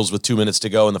the Bengals with 2 minutes to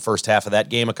go in the first half of that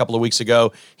game a couple of weeks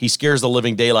ago. He scares the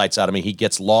living daylights out of me. He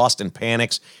gets lost and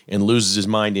panics and loses his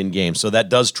mind in game. So that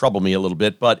does trouble me a little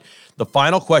bit. But the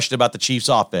final question about the Chiefs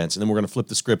offense, and then we're going to flip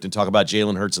the script and talk about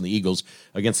Jalen Hurts and the Eagles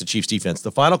against the Chiefs defense.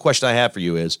 The final question I have for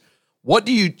you is, what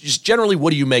do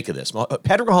you make of this?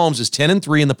 Patrick Mahomes is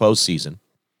 10-3 in the postseason.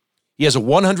 He has a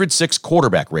 106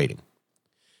 quarterback rating.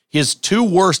 His two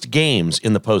worst games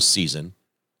in the postseason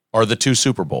are the two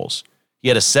Super Bowls. He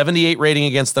had a 78 rating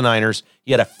against the Niners.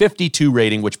 He had a 52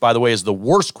 rating, which, by the way, is the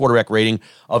worst quarterback rating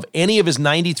of any of his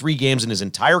 93 games in his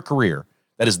entire career.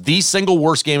 That is the single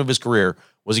worst game of his career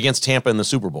was against Tampa in the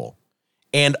Super Bowl.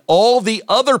 And all the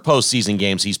other postseason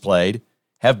games he's played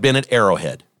have been at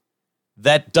Arrowhead.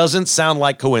 That doesn't sound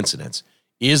like coincidence.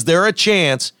 Is there a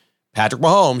chance Patrick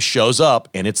Mahomes shows up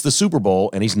and it's the Super Bowl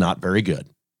and he's not very good?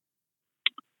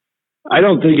 I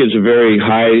don't think it's a very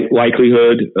high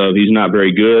likelihood of he's not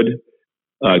very good.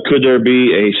 Could there be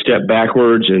a step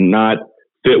backwards and not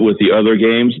fit with the other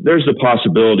games? There's the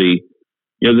possibility.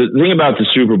 You know, the thing about the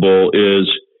Super Bowl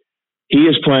is he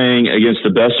is playing against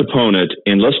the best opponent.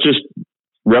 And let's just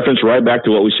reference right back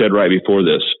to what we said right before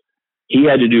this. He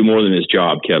had to do more than his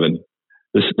job, Kevin.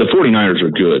 The 49ers are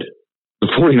good.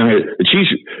 The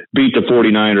Chiefs beat the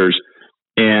 49ers,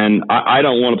 and I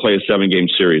don't want to play a 7-game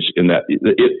series in that.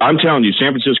 I'm telling you,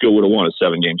 San Francisco would have won a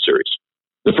 7-game series.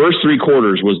 The first 3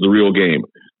 quarters was the real game.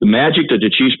 The magic that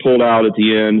the Chiefs pulled out at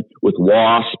the end with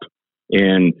Wasp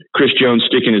and Chris Jones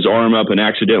sticking his arm up and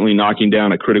accidentally knocking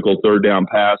down a critical third down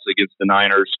pass against the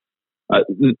Niners,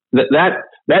 that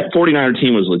 49er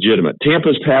team was legitimate.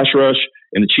 Tampa's pass rush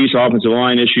and the Chiefs' offensive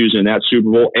line issues in that Super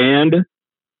Bowl and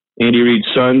Andy Reid's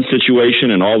son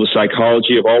situation and all the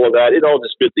psychology of all of that, it all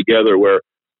just fit together where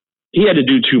he had to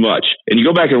do too much. And you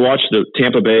go back and watch the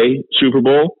Tampa Bay Super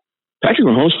Bowl, Patrick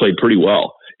Mahomes played pretty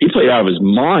well. He played out of his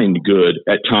mind good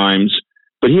at times,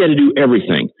 but he had to do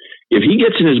everything. If he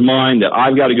gets in his mind that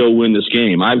I've got to go win this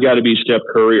game, I've got to be Steph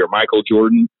Curry or Michael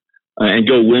Jordan and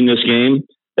go win this game,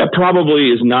 that probably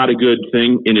is not a good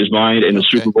thing in his mind in a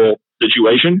Super Bowl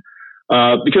situation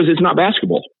because it's not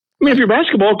basketball. I mean, if you're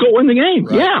basketball, go win the game.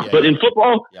 Right. Yeah. But in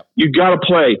football, you got to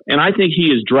play. And I think he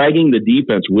is dragging the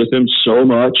defense with him so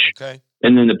much. Okay.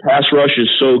 And then the pass rush is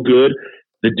so good.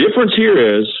 The difference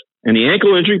here is, and the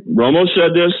ankle injury, Romo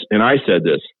said this, and I said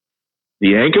this,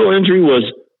 the ankle injury was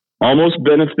almost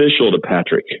beneficial to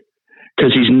Patrick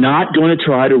because he's not going to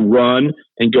try to run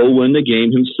and go win the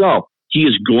game himself. He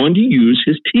is going to use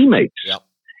his teammates. Yep.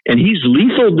 And he's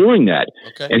lethal doing that.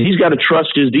 Okay. And he's got to trust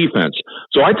his defense.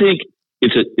 So I think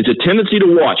it's a tendency to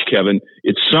watch, Kevin.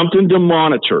 It's something to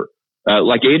monitor.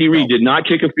 Like Andy Reid did not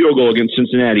kick a field goal against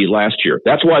Cincinnati last year.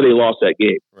 That's why they lost that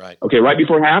game. Right. Okay, right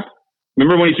before half?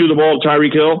 Remember when he threw the ball to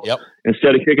Tyreek Hill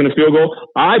instead of kicking a field goal?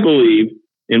 I believe,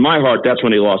 in my heart, that's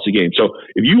when they lost the game. So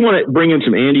if you want to bring in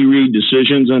some Andy Reid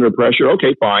decisions under pressure,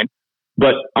 okay, fine.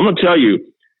 But I'm going to tell you,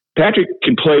 Patrick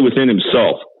can play within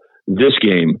himself this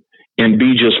game and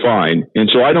be just fine. And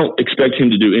so I don't expect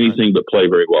him to do anything but play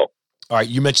very well. All right,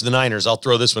 you mentioned the Niners. I'll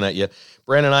throw this one at you.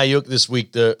 Brandon Ayuk this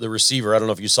week, the receiver, I don't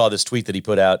know if you saw this tweet that he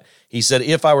put out. He said,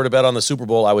 if I were to bet on the Super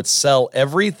Bowl, I would sell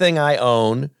everything I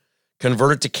own,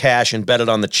 convert it to cash, and bet it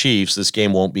on the Chiefs. This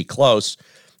game won't be close.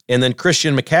 And then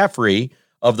Christian McCaffrey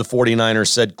of the 49ers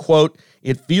said, quote,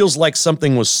 it feels like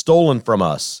something was stolen from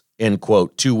us, end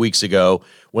quote, 2 weeks ago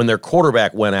when their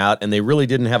quarterback went out and they really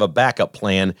didn't have a backup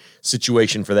plan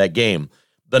situation for that game.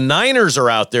 The Niners are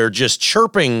out there just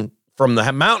chirping from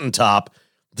the mountaintop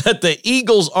that the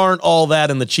Eagles aren't all that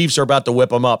and the Chiefs are about to whip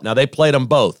them up. Now, they played them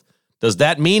both. Does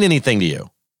that mean anything to you?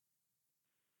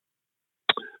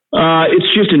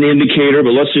 It's just an indicator,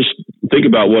 but let's just think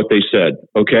about what they said,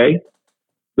 okay?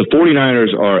 The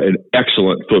 49ers are an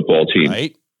excellent football team.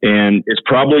 Right. And it's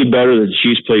probably better that the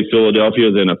Chiefs play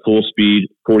Philadelphia than a full-speed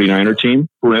 49er team,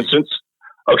 for instance.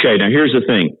 Okay, now here's the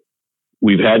thing.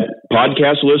 We've had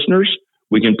podcast listeners.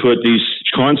 We can put these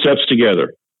concepts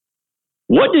together.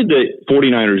 What did the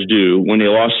 49ers do when they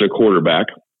lost their quarterback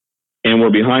and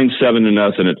were behind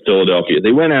 7-0 at Philadelphia?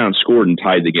 They went out and scored and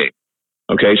tied the game.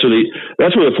 Okay, so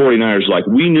that's where the 49ers like,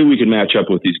 we knew we could match up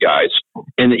with these guys.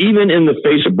 And even in the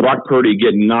face of Brock Purdy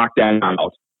getting knocked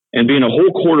out and being a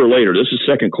whole quarter later, this is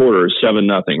second quarter,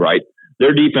 7-0, right?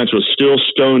 Their defense was still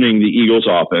stoning the Eagles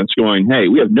offense, going, hey,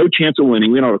 we have no chance of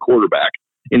winning. We don't have a quarterback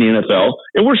in the NFL,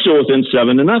 and we're still within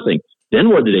 7-0. Then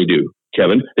what did they do,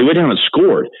 Kevin? They went down and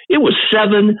scored. It was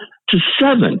 7-7.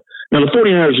 Now the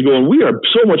 49ers are going, we are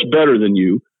so much better than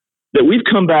you that we've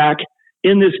come back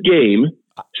in this game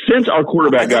since our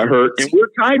quarterback got hurt, and we're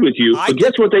tied with you. But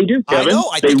guess what they do, Kevin?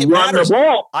 They run the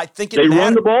ball. They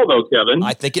run the ball, though, Kevin.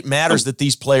 I think it matters that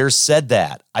these players said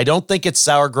that. I don't think it's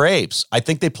sour grapes. I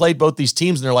think they played both these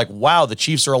teams, and they're like, wow, the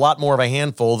Chiefs are a lot more of a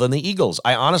handful than the Eagles.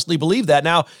 I honestly believe that.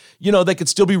 Now, they could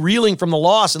still be reeling from the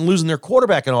loss and losing their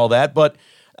quarterback and all that, but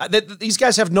these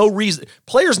guys have no reason.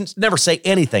 Players never say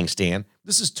anything, Stan.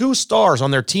 This is two stars on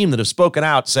their team that have spoken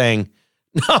out saying,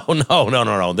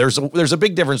 No. There's a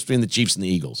big difference between the Chiefs and the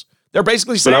Eagles. They're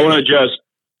basically saying. But I want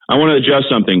to adjust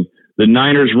something. The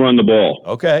Niners run the ball.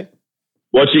 Okay.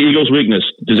 What's the Eagles' weakness?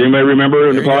 Does anybody remember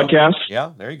in the podcast?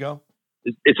 Yeah, there you go.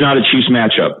 It's not a Chiefs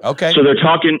matchup. Okay. So they're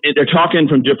talking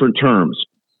from different terms.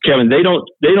 Kevin, they don't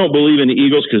believe in the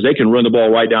Eagles because they can run the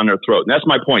ball right down their throat. And that's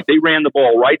my point. They ran the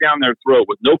ball right down their throat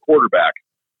with no quarterback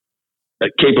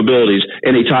capabilities,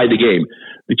 and they tied the game.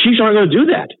 The Chiefs aren't going to do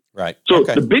that. Right. So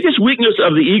the biggest weakness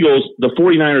of the Eagles, the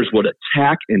 49ers would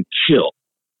attack and kill.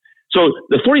 So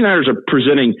the 49ers are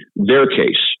presenting their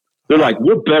case. They're like,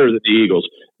 we're better than the Eagles.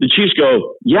 The Chiefs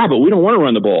go, yeah, but we don't want to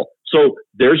run the ball. So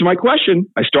there's my question.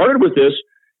 I started with this.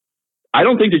 I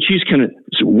don't think the Chiefs can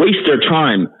waste their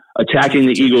time attacking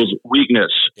the Eagles'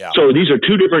 weakness. Yeah. So these are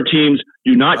two different teams.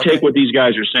 Do not take what these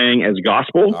guys are saying as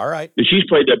gospel. All right. The Chiefs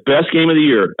played the best game of the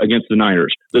year against the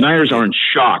Niners. The Niners are in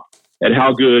shock at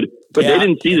how good, but they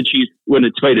didn't see the Chiefs when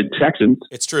it played the Texans.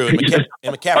 It's true. And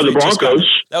McCaffrey or the Broncos.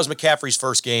 That was McCaffrey's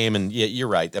first game, and yeah, you're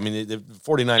right. I mean, the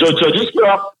 49ers. So just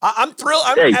I'm thrilled.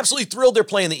 I'm absolutely thrilled they're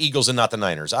playing the Eagles and not the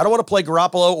Niners. I don't want to play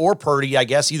Garoppolo or Purdy, I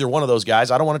guess, either one of those guys.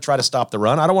 I don't want to try to stop the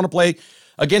run. I don't want to play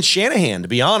against Shanahan, to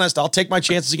be honest. I'll take my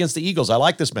chances against the Eagles. I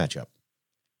like this matchup.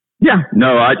 Yeah,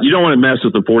 no, you don't want to mess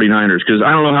with the 49ers because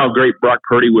I don't know how great Brock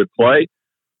Purdy would play,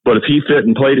 but if he fit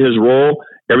and played his role,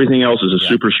 everything else is a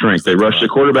super strength. They rush the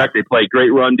quarterback. They play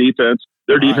great run defense.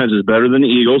 Their defense is better than the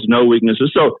Eagles. No weaknesses.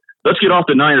 So let's get off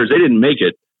the Niners. They didn't make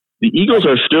it. The Eagles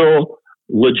are still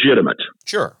legitimate.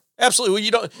 Sure, absolutely.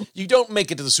 Well, you don't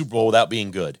make it to the Super Bowl without being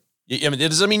good. I mean, it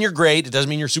doesn't mean you're great. It doesn't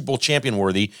mean you're Super Bowl champion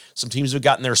worthy. Some teams have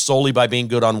gotten there solely by being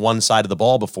good on one side of the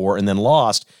ball before and then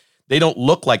lost. They don't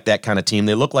look like that kind of team.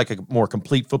 They look like a more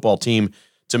complete football team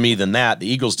to me than that. The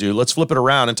Eagles do. Let's flip it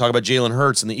around and talk about Jalen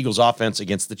Hurts and the Eagles offense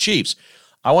against the Chiefs.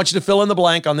 I want you to fill in the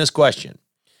blank on this question.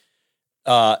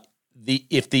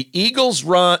 If the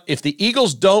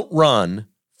Eagles don't run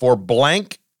for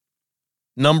blank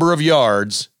number of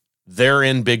yards, they're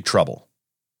in big trouble.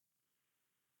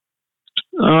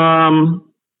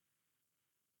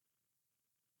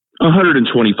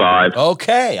 125.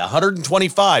 Okay,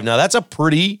 125. Now that's a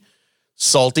pretty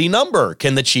salty number.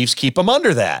 Can the Chiefs keep them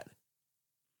under that?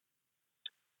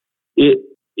 It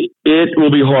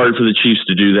will be hard for the Chiefs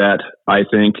to do that, I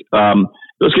think.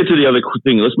 Let's get to the other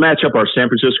thing. Let's match up our San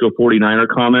Francisco 49er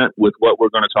comment with what we're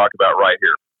going to talk about right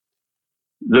here.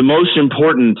 The most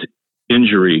important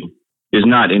injury is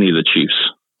not any of the Chiefs.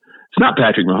 It's not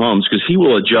Patrick Mahomes because he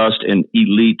will adjust and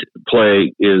elite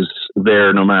play is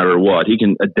there no matter what. He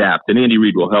can adapt, and Andy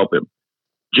Reid will help him.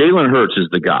 Jalen Hurts is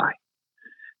the guy.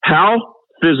 How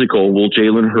physical will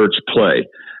Jalen Hurts play?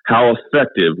 How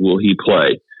effective will he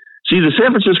play? See, the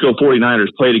San Francisco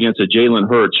 49ers played against a Jalen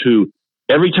Hurts who,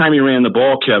 every time he ran the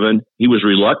ball, Kevin, he was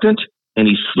reluctant and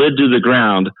he slid to the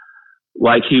ground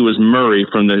like he was Murray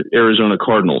from the Arizona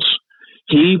Cardinals.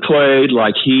 He played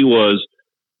like he was,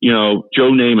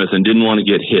 Joe Namath and didn't want to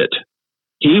get hit.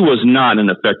 He was not an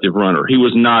effective runner. He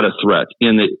was not a threat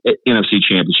in the NFC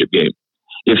Championship game.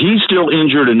 If he's still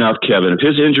injured enough, Kevin, if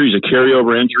his injury is a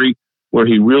carryover injury where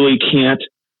he really can't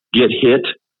get hit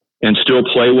and still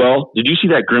play well, did you see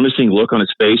that grimacing look on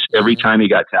his face every time he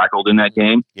got tackled in that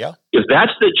game? Yeah. If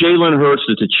that's the Jalen Hurts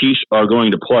that the Chiefs are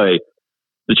going to play,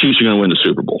 the Chiefs are going to win the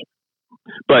Super Bowl.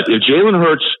 But if Jalen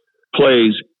Hurts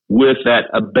plays with that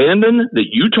abandon that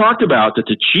you talked about that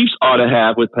the Chiefs ought to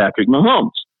have with Patrick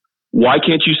Mahomes, why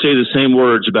can't you say the same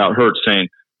words about Hurts saying,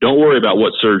 don't worry about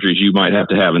what surgeries you might have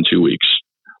to have in 2 weeks.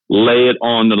 Lay it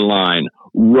on the line.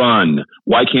 Run.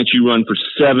 Why can't you run for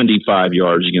 75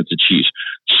 yards against the Chiefs?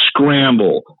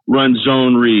 Scramble. Run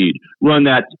zone read. Run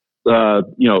that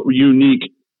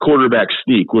unique quarterback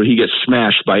sneak where he gets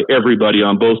smashed by everybody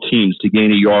on both teams to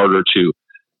gain a yard or two.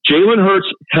 Jalen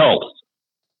Hurts' health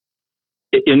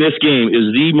in this game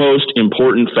is the most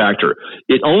important factor.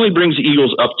 It only brings the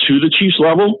Eagles up to the Chiefs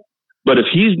level, but if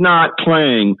he's not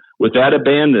playing with that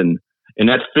abandon and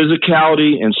that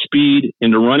physicality and speed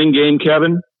in the running game,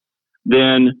 Kevin,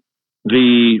 then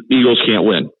the Eagles can't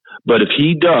win. But if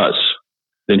he does,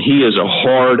 then he is a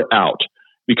hard out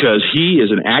because he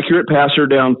is an accurate passer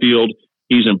downfield.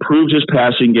 He's improved his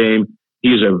passing game.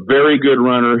 He's a very good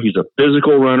runner. He's a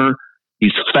physical runner.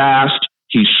 He's fast.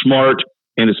 He's smart.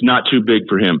 And it's not too big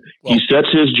for him. Well, he sets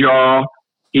his jaw.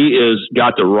 He is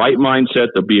got the right mindset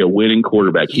to be a winning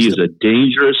quarterback. He is a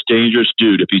dangerous, dangerous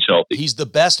dude if he's healthy. He's the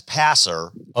best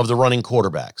passer of the running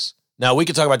quarterbacks. Now, we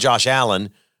could talk about Josh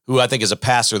Allen, who I think is a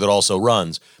passer that also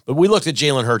runs. But we looked at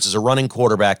Jalen Hurts as a running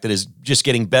quarterback that is just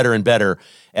getting better and better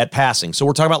at passing. So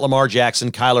we're talking about Lamar Jackson,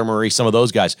 Kyler Murray, some of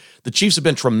those guys. The Chiefs have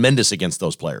been tremendous against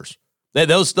those players.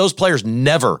 Those players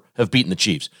never have beaten the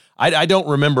Chiefs. I don't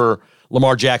remember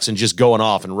Lamar Jackson just going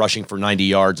off and rushing for 90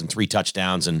 yards and 3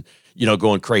 touchdowns and,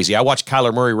 going crazy. I watched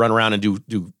Kyler Murray run around and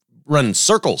do run in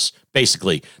circles,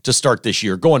 basically, to start this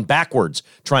year, going backwards,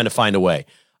 trying to find a way.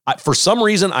 For some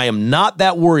reason, I am not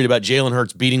that worried about Jalen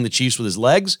Hurts beating the Chiefs with his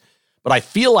legs, but I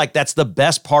feel like that's the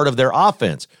best part of their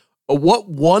offense. What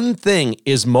one thing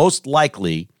is most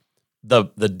likely the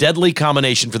deadly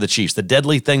combination for the Chiefs, the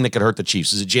deadly thing that could hurt the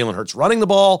Chiefs? Is it Jalen Hurts running the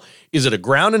ball? Is it a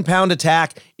ground and pound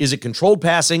attack? Is it controlled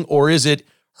passing? Or is it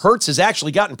Hurts has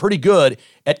actually gotten pretty good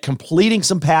at completing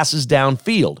some passes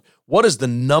downfield? What is the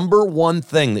number one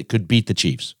thing that could beat the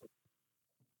Chiefs?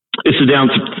 It's the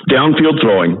downfield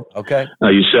throwing. Okay.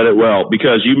 You said it well,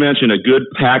 because you mentioned a good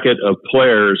packet of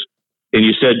players, and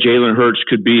you said Jalen Hurts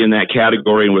could be in that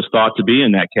category and was thought to be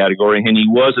in that category, and he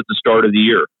was at the start of the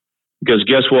year. Because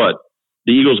guess what?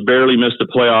 The Eagles barely missed the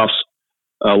playoffs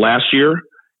last year,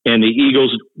 and the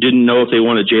Eagles didn't know if they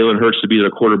wanted Jalen Hurts to be their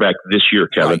quarterback this year,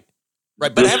 Kevin.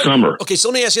 Right. But this summer. Okay, so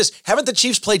let me ask you this. Haven't the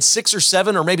Chiefs played 6 or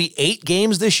 7 or maybe 8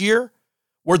 games this year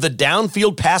where the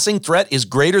downfield passing threat is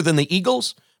greater than the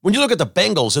Eagles? When you look at the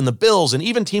Bengals and the Bills and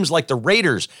even teams like the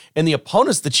Raiders and the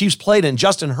opponents the Chiefs played and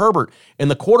Justin Herbert and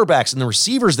the quarterbacks and the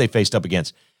receivers they faced up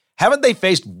against, haven't they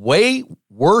faced way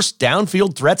worse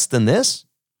downfield threats than this?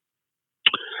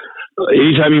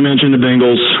 Anytime you mention the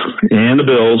Bengals and the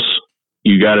Bills,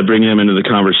 you got to bring them into the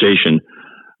conversation.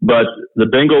 But the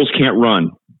Bengals can't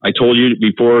run. I told you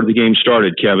before the game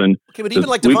started, Kevin. Okay, but even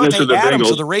like Devontae Adams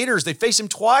of the Raiders, they face him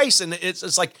twice, and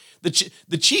it's like the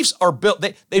Chiefs are built.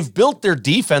 They've built their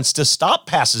defense to stop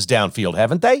passes downfield,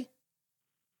 haven't they?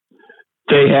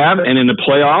 They have, and in the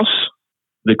playoffs,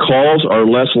 the calls are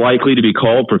less likely to be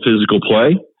called for physical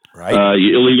play. Right.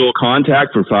 Illegal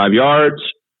contact for 5 yards.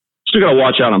 Still got to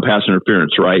watch out on pass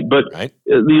interference, right? But the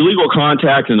illegal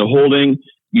contact and the holding,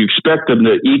 you expect them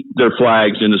to eat their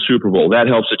flags in the Super Bowl. That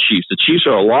helps the Chiefs. The Chiefs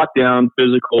are a lockdown,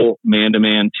 physical,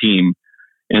 man-to-man team,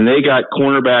 and they got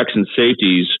cornerbacks and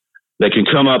safeties that can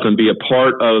come up and be a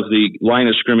part of the line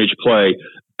of scrimmage play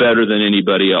better than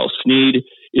anybody else. Snead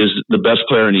is the best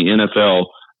player in the NFL,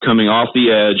 coming off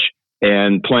the edge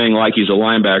and playing like he's a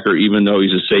linebacker, even though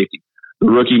he's a safety. The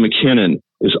rookie McKinnon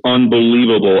is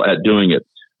unbelievable at doing it.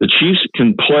 The Chiefs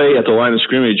can play at the line of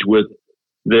scrimmage with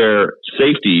their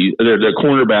safety, their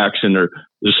cornerbacks and their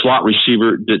slot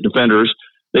receiver defenders.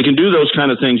 They can do those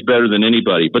kind of things better than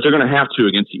anybody, but they're going to have to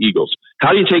against the Eagles.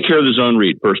 How do you take care of the zone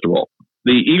read, first of all?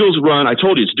 The Eagles run, I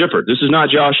told you it's different. This is not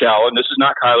Josh Allen. This is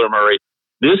not Kyler Murray.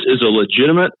 This is a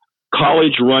legitimate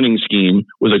college running scheme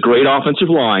with a great offensive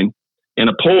line and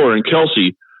a puller in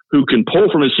Kelsey who can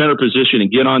pull from his center position and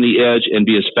get on the edge and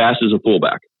be as fast as a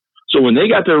fullback. So when they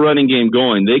got their running game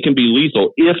going, they can be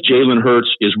lethal if Jalen Hurts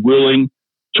is willing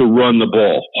to run the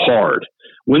ball hard.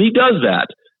 When he does that,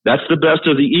 that's the best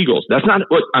of the Eagles. That's not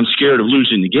what I'm scared of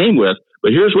losing the game with,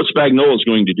 but here's what Spagnuolo is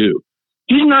going to do.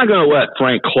 He's not going to let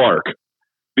Frank Clark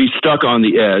be stuck on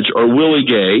the edge or Willie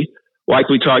Gay, like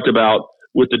we talked about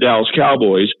with the Dallas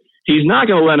Cowboys. He's not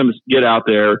going to let him get out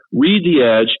there, read the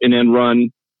edge, and then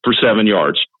run for 7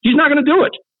 yards. He's not going to do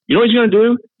it. You know what he's going to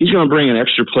do? He's going to bring an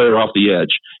extra player off the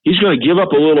edge. He's going to give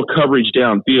up a little coverage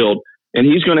downfield, and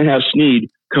he's going to have Snead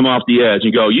come off the edge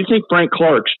and go, you think Frank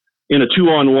Clark's in a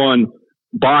 2-on-1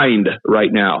 bind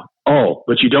right now? Oh,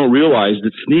 but you don't realize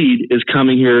that Snead is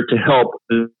coming here to help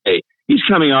today. He's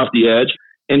coming off the edge,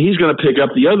 and he's going to pick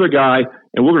up the other guy,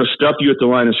 and we're going to stuff you at the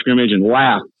line of scrimmage and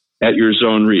laugh at your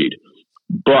zone read.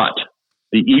 But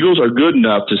the Eagles are good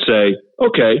enough to say,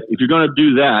 okay, if you're going to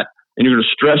do that and you're going to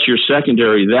stress your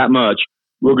secondary that much,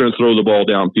 we're going to throw the ball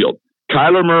downfield.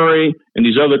 Kyler Murray and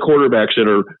these other quarterbacks that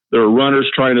are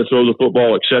runners trying to throw the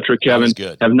football, et cetera, Kevin,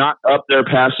 have not upped their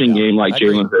passing game like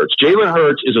Jalen Hurts. Jalen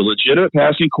Hurts is a legitimate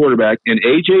passing quarterback, and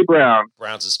A.J.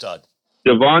 Brown's a stud.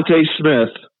 Devontae Smith,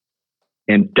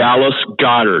 and Dallas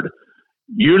Goedert.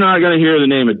 You're not going to hear the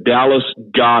name of Dallas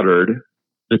Goedert,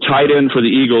 the tight end for the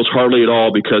Eagles, hardly at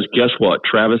all, because guess what?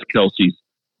 Travis Kelce's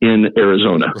in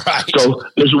Arizona. Right. So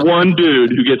there's one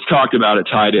dude who gets talked about at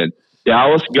tight end.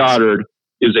 Dallas Goedert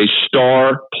is a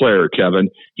star player, Kevin.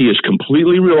 He is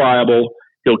completely reliable.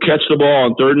 He'll catch the ball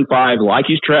on 3rd and 5 like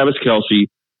he's Travis Kelce.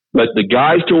 But the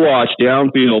guys to watch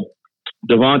downfield,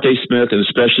 Devontae Smith and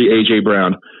especially A.J.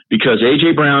 Brown, because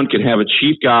A.J. Brown can have a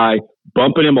chief guy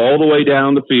bumping him all the way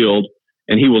down the field,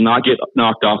 and he will not get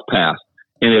knocked off pass.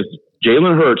 And if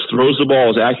Jalen Hurts throws the ball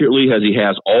as accurately as he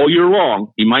has all year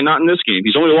long, he might not in this game.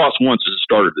 He's only lost once as a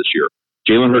starter this year.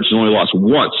 Jalen Hurts has only lost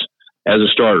once as a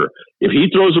starter. If he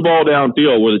throws the ball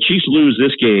downfield, where the Chiefs lose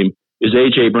this game is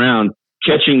A.J. Brown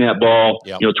catching that ball,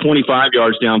 25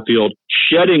 yards downfield,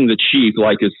 shedding the Chief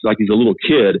like he's a little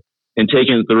kid, and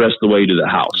taking it the rest of the way to the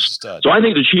house. So I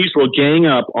think the Chiefs will gang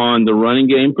up on the running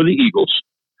game for the Eagles,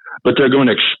 but they're going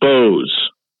to expose,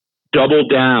 double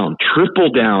down,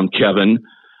 triple down, Kevin,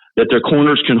 that their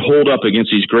corners can hold up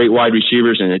against these great wide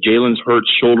receivers, and that Jalen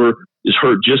Hurts' shoulder is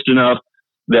hurt just enough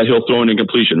that he'll throw an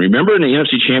incompletion. Remember in the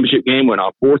NFC Championship game when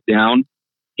on 4th down,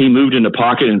 he moved in the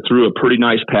pocket and threw a pretty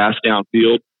nice pass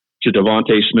downfield to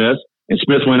Devontae Smith, and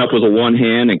Smith went up with a one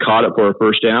hand and caught it for a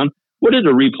first down? What did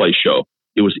the replay show?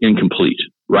 It was incomplete,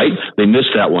 right? They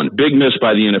missed that one. Big miss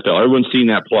by the NFL. Everyone's seen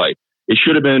that play. It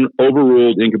should have been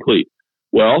overruled incomplete.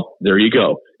 Well, there you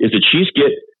go. If the Chiefs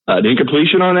get an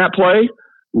incompletion on that play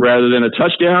rather than a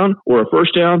touchdown or a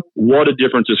first down, what a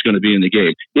difference it's going to be in the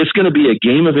game. It's going to be a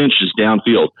game of inches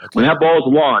downfield. Okay. When that ball is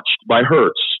launched by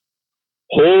Hurts,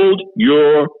 hold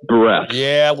your breath.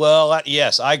 Yeah, well,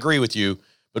 yes, I agree with you.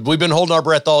 But we've been holding our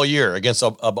breath all year against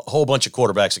a whole bunch of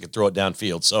quarterbacks that can throw it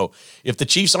downfield. So if the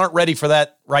Chiefs aren't ready for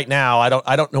that right now, I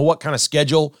don't know what kind of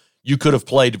schedule you could have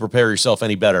played to prepare yourself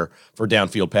any better for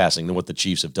downfield passing than what the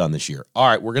Chiefs have done this year. All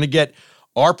right, we're going to get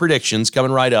our predictions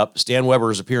coming right up. Stan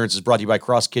Weber's appearance is brought to you by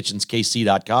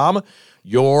CrossKitchensKC.com,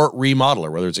 your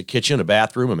remodeler, whether it's a kitchen, a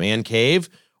bathroom, a man cave,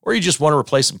 or you just want to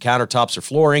replace some countertops or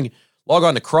flooring. Log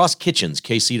on to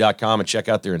CrossKitchensKC.com and check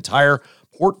out their entire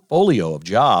portfolio of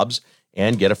jobs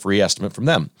and get a free estimate from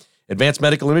them. Advanced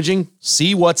Medical Imaging,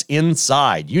 see what's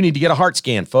inside. You need to get a heart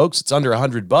scan, folks. It's under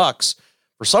 $100.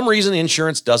 For some reason,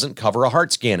 insurance doesn't cover a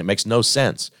heart scan. It makes no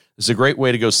sense. This is a great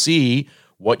way to go see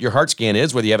what your heart scan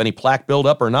is, whether you have any plaque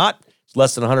buildup or not. It's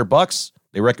less than $100.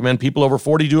 They recommend people over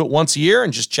 40 do it once a year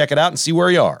and just check it out and see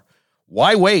where you are.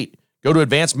 Why wait? Go to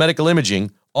Advanced Medical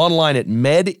Imaging online at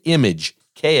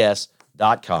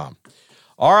medimageks.com.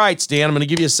 All right, Stan, I'm going to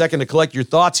give you a second to collect your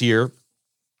thoughts here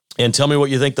and tell me what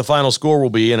you think the final score will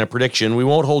be in a prediction. We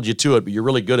won't hold you to it, but you're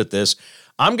really good at this.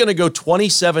 I'm going to go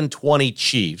 27-20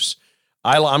 Chiefs.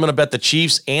 I'm going to bet the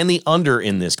Chiefs and the under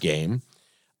in this game.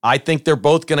 I think they're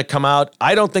both going to come out.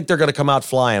 I don't think they're going to come out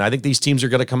flying. I think these teams are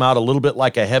going to come out a little bit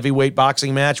like a heavyweight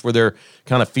boxing match where they're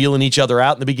kind of feeling each other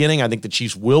out in the beginning. I think the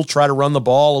Chiefs will try to run the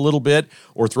ball a little bit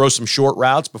or throw some short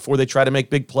routes before they try to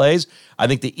make big plays. I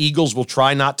think the Eagles will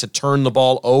try not to turn the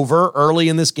ball over early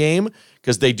in this game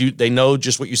because they know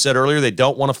just what you said earlier. They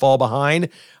don't want to fall behind.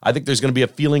 I think there's going to be a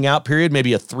feeling out period,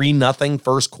 maybe a 3-0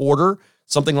 first quarter,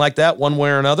 something like that, one way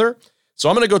or another. So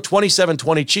I'm going to go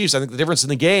 27-20 Chiefs. I think the difference in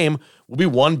the game will be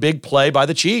one big play by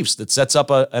the Chiefs that sets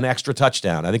up an extra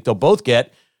touchdown. I think they'll both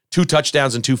get 2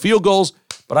 touchdowns and 2 field goals,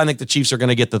 but I think the Chiefs are going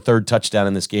to get the third touchdown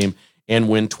in this game and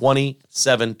win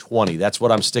 27-20. That's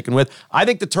what I'm sticking with. I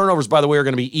think the turnovers, by the way, are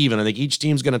going to be even. I think each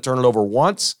team's going to turn it over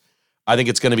once. I think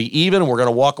it's going to be even, and we're going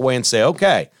to walk away and say,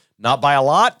 okay, not by a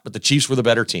lot, but the Chiefs were the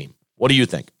better team. What do you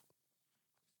think?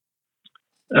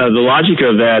 The logic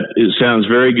of that sounds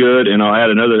very good, and I'll add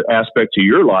another aspect to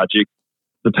your logic.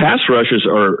 The pass rushes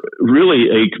are really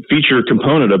a feature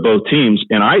component of both teams,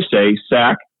 and I say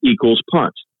sack equals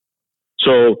punt.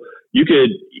 So you could,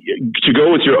 to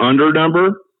go with your under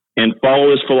number, and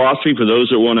follow his philosophy, for those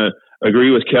that want to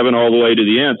agree with Kevin all the way to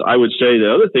the end, I would say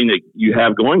the other thing that you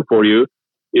have going for you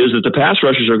is that the pass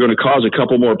rushers are going to cause a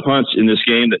couple more punts in this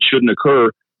game that shouldn't occur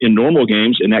in normal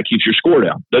games, and that keeps your score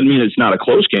down. Doesn't mean it's not a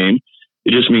close game.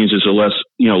 It just means it's a less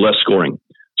scoring.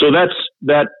 So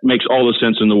that makes all the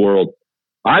sense in the world.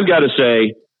 I've got to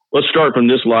say, let's start from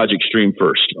this logic stream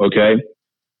first, okay?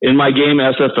 In my game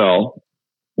SFL,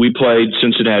 we played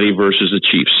Cincinnati versus the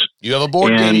Chiefs. You have a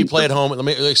board game you play at home. Let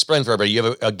me explain for everybody. You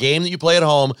have a game that you play at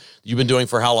home you've been doing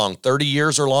for how long? 30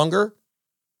 years or longer?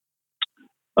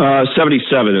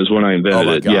 77 is when I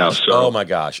invented it. Yeah. So. Oh my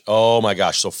gosh.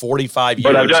 So 45 years.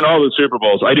 But I've done all the Super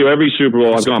Bowls. I do every Super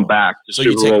Bowl. I've gone back to so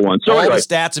Super Bowl one. So all the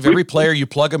stats of every player, you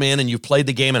plug them in, and you've played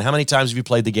the game. And how many times have you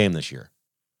played the game this year?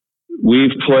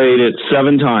 We've played it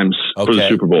 7 times for the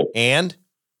Super Bowl. And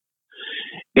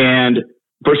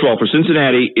first of all, for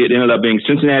Cincinnati, it ended up being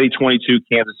Cincinnati 22,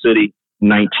 Kansas City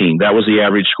 19. That was the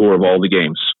average score of all the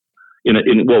games in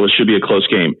what should be a close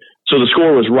game. So the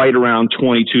score was right around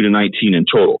 22 to 19 in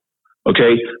total.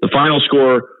 Okay. The final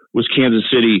score was Kansas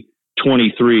City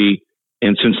 23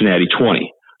 and Cincinnati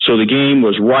 20. So the game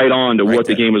was right on to what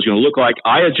the game was going to look like.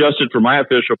 I adjusted for my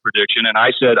official prediction, and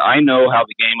I said, I know how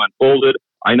the game unfolded.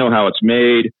 I know how it's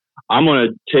made. I'm going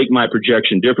to take my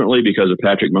projection differently because of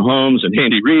Patrick Mahomes and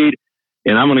Andy Reid,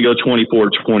 and I'm going to go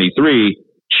 24-23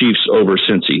 Chiefs over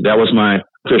Cincy. That was my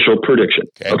official prediction.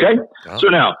 Okay? So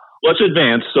now, let's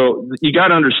advance. So you got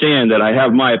to understand that I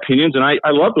have my opinions, and I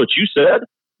loved what you said.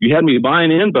 You had me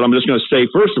buying in, but I'm just going to say,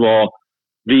 first of all,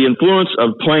 the influence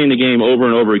of playing the game over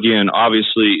and over again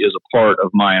obviously is a part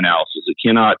of my analysis. It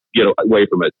cannot get away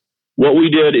from it. What we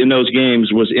did in those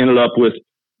games was ended up with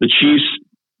the Chiefs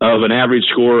of an average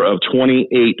score of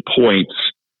 28 points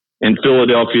and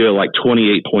Philadelphia like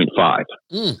 28.5.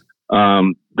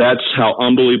 That's how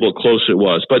unbelievable close it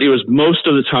was. But it was most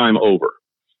of the time over.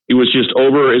 It was just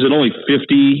over. Is it only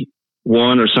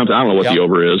 51 or something? I don't know what the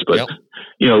over is, but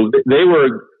they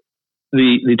were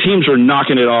the teams were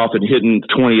knocking it off and hitting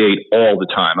 28 all the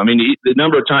time. I mean, the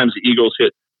number of times the Eagles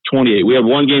hit 28. We had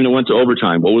one game that went to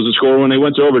overtime. What was the score when they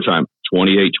went to overtime?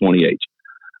 28-28.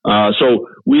 So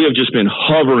we have just been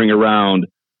hovering around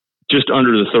just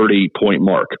under the 30-point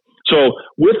mark. So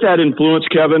with that influence,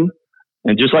 Kevin,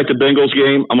 and just like the Bengals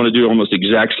game, I'm going to do almost the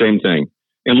exact same thing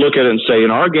and look at it and say,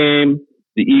 in our game,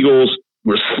 the Eagles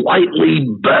were slightly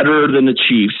better than the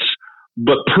Chiefs,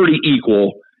 but pretty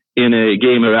equal in a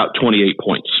game of about 28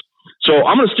 points. So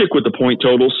I'm going to stick with the point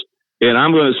totals, and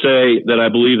I'm going to say that I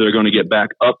believe they're going to get back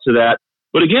up to that.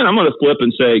 But again, I'm going to flip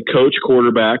and say coach,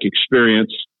 quarterback,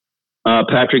 experience,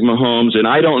 Patrick Mahomes, and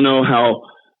I don't know how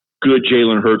good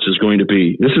Jalen Hurts is going to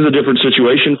be. This is a different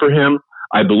situation for him.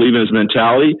 I believe in his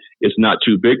mentality. It's not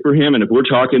too big for him. And if we're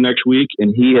talking next week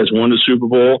and he has won the Super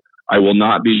Bowl, I will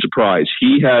not be surprised.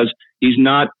 He's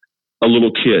not a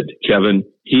little kid, Kevin.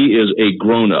 He is a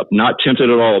grown-up, not tempted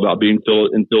at all about being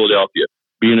in Philadelphia,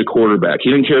 being a quarterback. He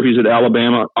didn't care if he's at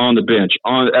Alabama on the bench,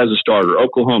 as a starter,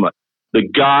 Oklahoma. The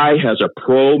guy has a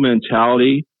pro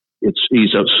mentality.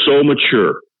 He's so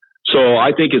mature. So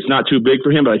I think it's not too big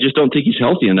for him, but I just don't think he's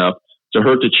healthy enough to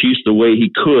hurt the Chiefs the way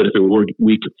he could if it were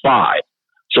week 5.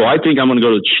 So I think I'm going to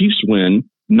go to the Chiefs win,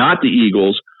 not the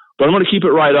Eagles, but I'm going to keep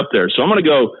it right up there. So I'm going to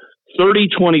go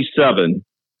 30-27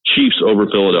 Chiefs over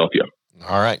Philadelphia.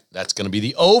 All right. That's going to be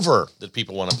the over that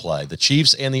people want to play. The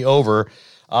Chiefs and the over.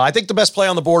 I think the best play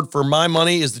on the board for my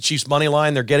money is the Chiefs money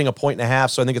line. They're getting 1.5,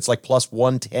 so I think it's like plus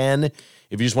 110. If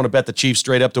you just want to bet the Chiefs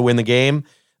straight up to win the game,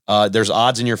 there's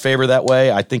odds in your favor that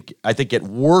way. I think at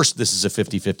worst, this is a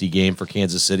 50-50 game for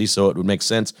Kansas City, so it would make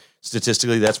sense.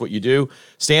 Statistically, that's what you do.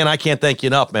 Stan, I can't thank you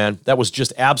enough, man. That was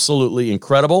just absolutely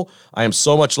incredible. I am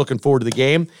so much looking forward to the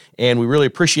game, and we really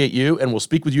appreciate you, and we'll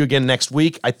speak with you again next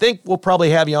week. I think we'll probably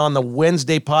have you on the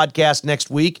Wednesday podcast next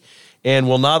week, and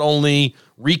we'll not only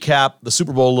recap the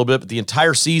Super Bowl a little bit, but the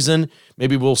entire season.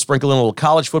 Maybe we'll sprinkle in a little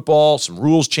college football, some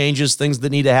rules changes, things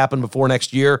that need to happen before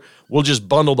next year. We'll just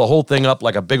bundle the whole thing up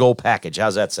like a big old package.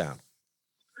 How's that sound?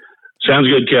 Sounds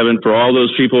good, Kevin. For all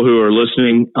those people who are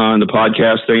listening on the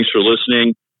podcast, thanks for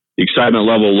listening. The excitement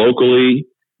level locally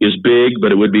is big,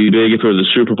 but it would be big if it was the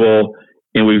Super Bowl.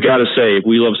 And we've got to say, if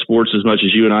we love sports as much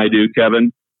as you and I do,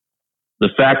 Kevin, the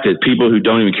fact that people who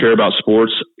don't even care about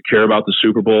sports care about the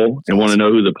Super Bowl and want to know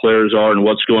who the players are and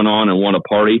what's going on and want to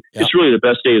party, it's really the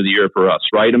best day of the year for us,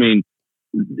 right? I mean,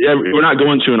 we're not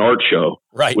going to an art show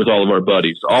with all of our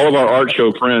buddies. All of our art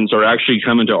show friends are actually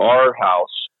coming to our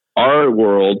house, our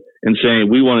world, and saying,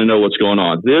 we want to know what's going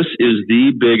on. This is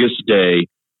the biggest day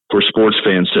for sports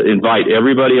fans to invite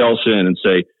everybody else in and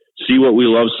say, see what we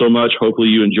love so much. Hopefully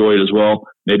you enjoy it as well.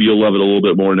 Maybe you'll love it a little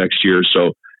bit more next year.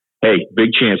 So Hey, big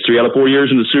chance. 3 out of 4 years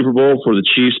in the Super Bowl for the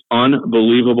Chiefs.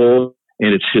 Unbelievable.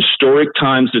 And it's historic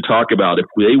times to talk about. If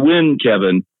they win,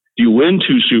 Kevin, if you win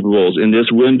 2 Super Bowls in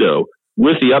this window,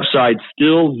 with the upside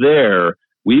still there,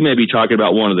 we may be talking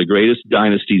about one of the greatest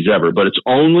dynasties ever. But it's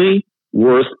only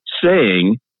worth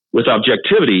saying with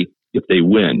objectivity if they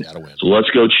win. So let's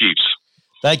go Chiefs.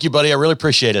 Thank you, buddy. I really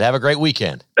appreciate it. Have a great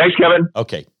weekend. Thanks, Kevin.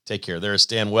 Okay, take care. There is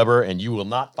Stan Weber, and you will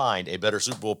not find a better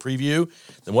Super Bowl preview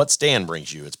than what Stan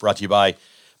brings you. It's brought to you by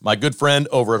my good friend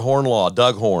over at Horn Law,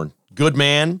 Doug Horn. Good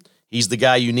man. He's the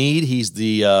guy you need. He's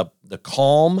the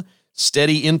calm,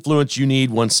 steady influence you need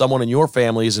when someone in your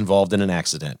family is involved in an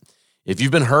accident. If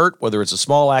you've been hurt, whether it's a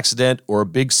small accident or a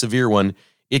big severe one,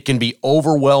 it can be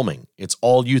overwhelming. It's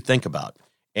all you think about.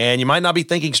 And you might not be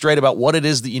thinking straight about what it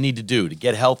is that you need to do to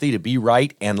get healthy, to be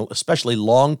right, and especially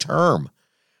long-term.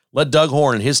 Let Doug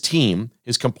Horn and his team,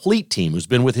 his complete team, who's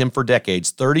been with him for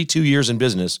decades, 32 years in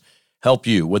business, help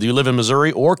you. Whether you live in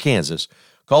Missouri or Kansas,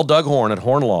 call Doug Horn at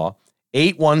Horn Law,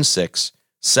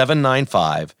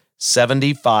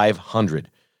 816-795-7500.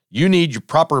 You need your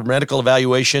proper medical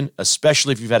evaluation,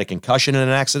 especially if you've had a concussion in an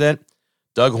accident.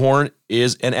 Doug Horn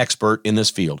is an expert in this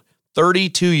field.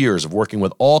 32 years of working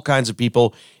with all kinds of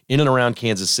people in and around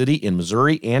Kansas City, in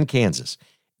Missouri, and Kansas.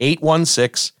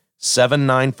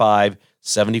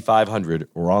 816-795-7500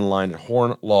 or online at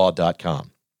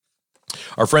hornlaw.com.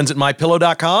 Our friends at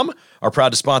MyPillow.com are proud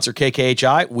to sponsor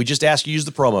KKHI. We just ask you to use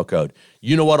the promo code.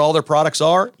 You know what all their products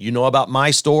are. You know about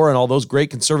My Store and all those great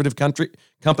conservative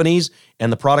companies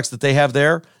and the products that they have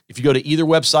there. If you go to either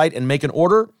website and make an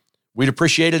order, we'd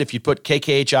appreciate it if you put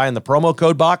KKHI in the promo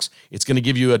code box. It's going to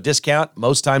give you a discount,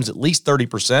 most times at least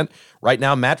 30%. Right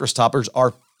now, mattress toppers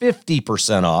are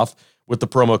 50% off with the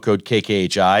promo code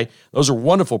KKHI. Those are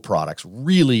wonderful products,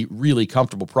 really, really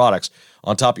comfortable products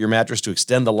on top of your mattress to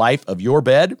extend the life of your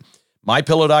bed.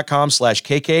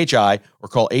 MyPillow.com/KKHI or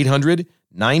call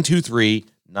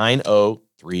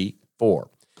 800-923-9034.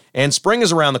 And spring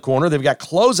is around the corner. They've got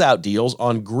closeout deals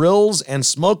on grills and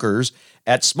smokers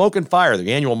at Smoke and Fire.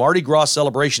 The annual Mardi Gras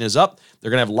celebration is up.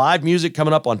 They're going to have live music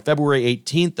coming up on February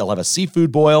 18th. They'll have a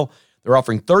seafood boil. They're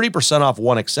offering 30% off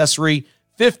one accessory,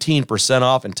 15%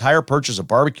 off entire purchase of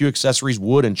barbecue accessories,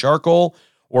 wood and charcoal,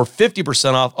 or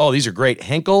 50% off. Oh, these are great.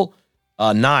 Henkel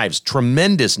knives,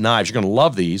 tremendous knives. You're going to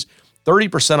love these.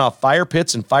 30% off fire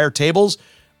pits and fire tables.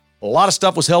 A lot of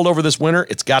stuff was held over this winter.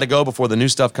 It's got to go before the new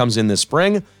stuff comes in this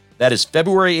spring. That is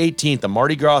February 18th, the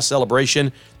Mardi Gras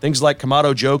celebration. Things like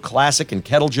Kamado Joe Classic and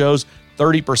Kettle Joe's,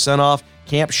 30% off.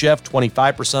 Camp Chef,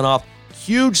 25% off.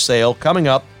 Huge sale coming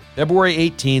up February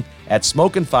 18th at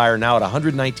Smoke and Fire, now at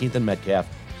 119th and Metcalf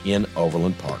in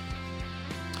Overland Park.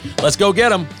 Let's go get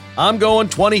them. I'm going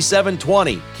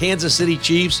 27-20. Kansas City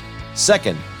Chiefs,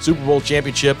 second Super Bowl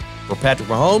championship for Patrick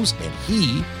Mahomes, and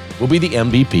he will be the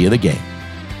MVP of the game.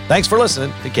 Thanks for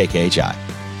listening to KKHI.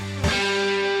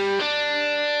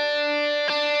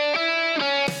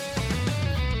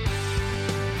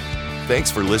 Thanks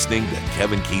for listening to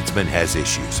Kevin Kietzman Has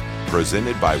Issues,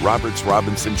 presented by Roberts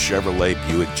Robinson Chevrolet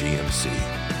Buick GMC.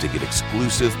 To get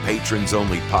exclusive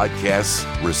patrons-only podcasts,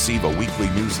 receive a weekly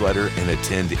newsletter, and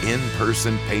attend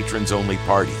in-person patrons-only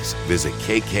parties, visit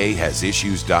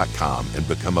KKHasIssues.com and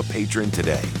become a patron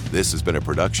today. This has been a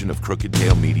production of Crooked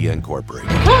Tail Media Incorporated.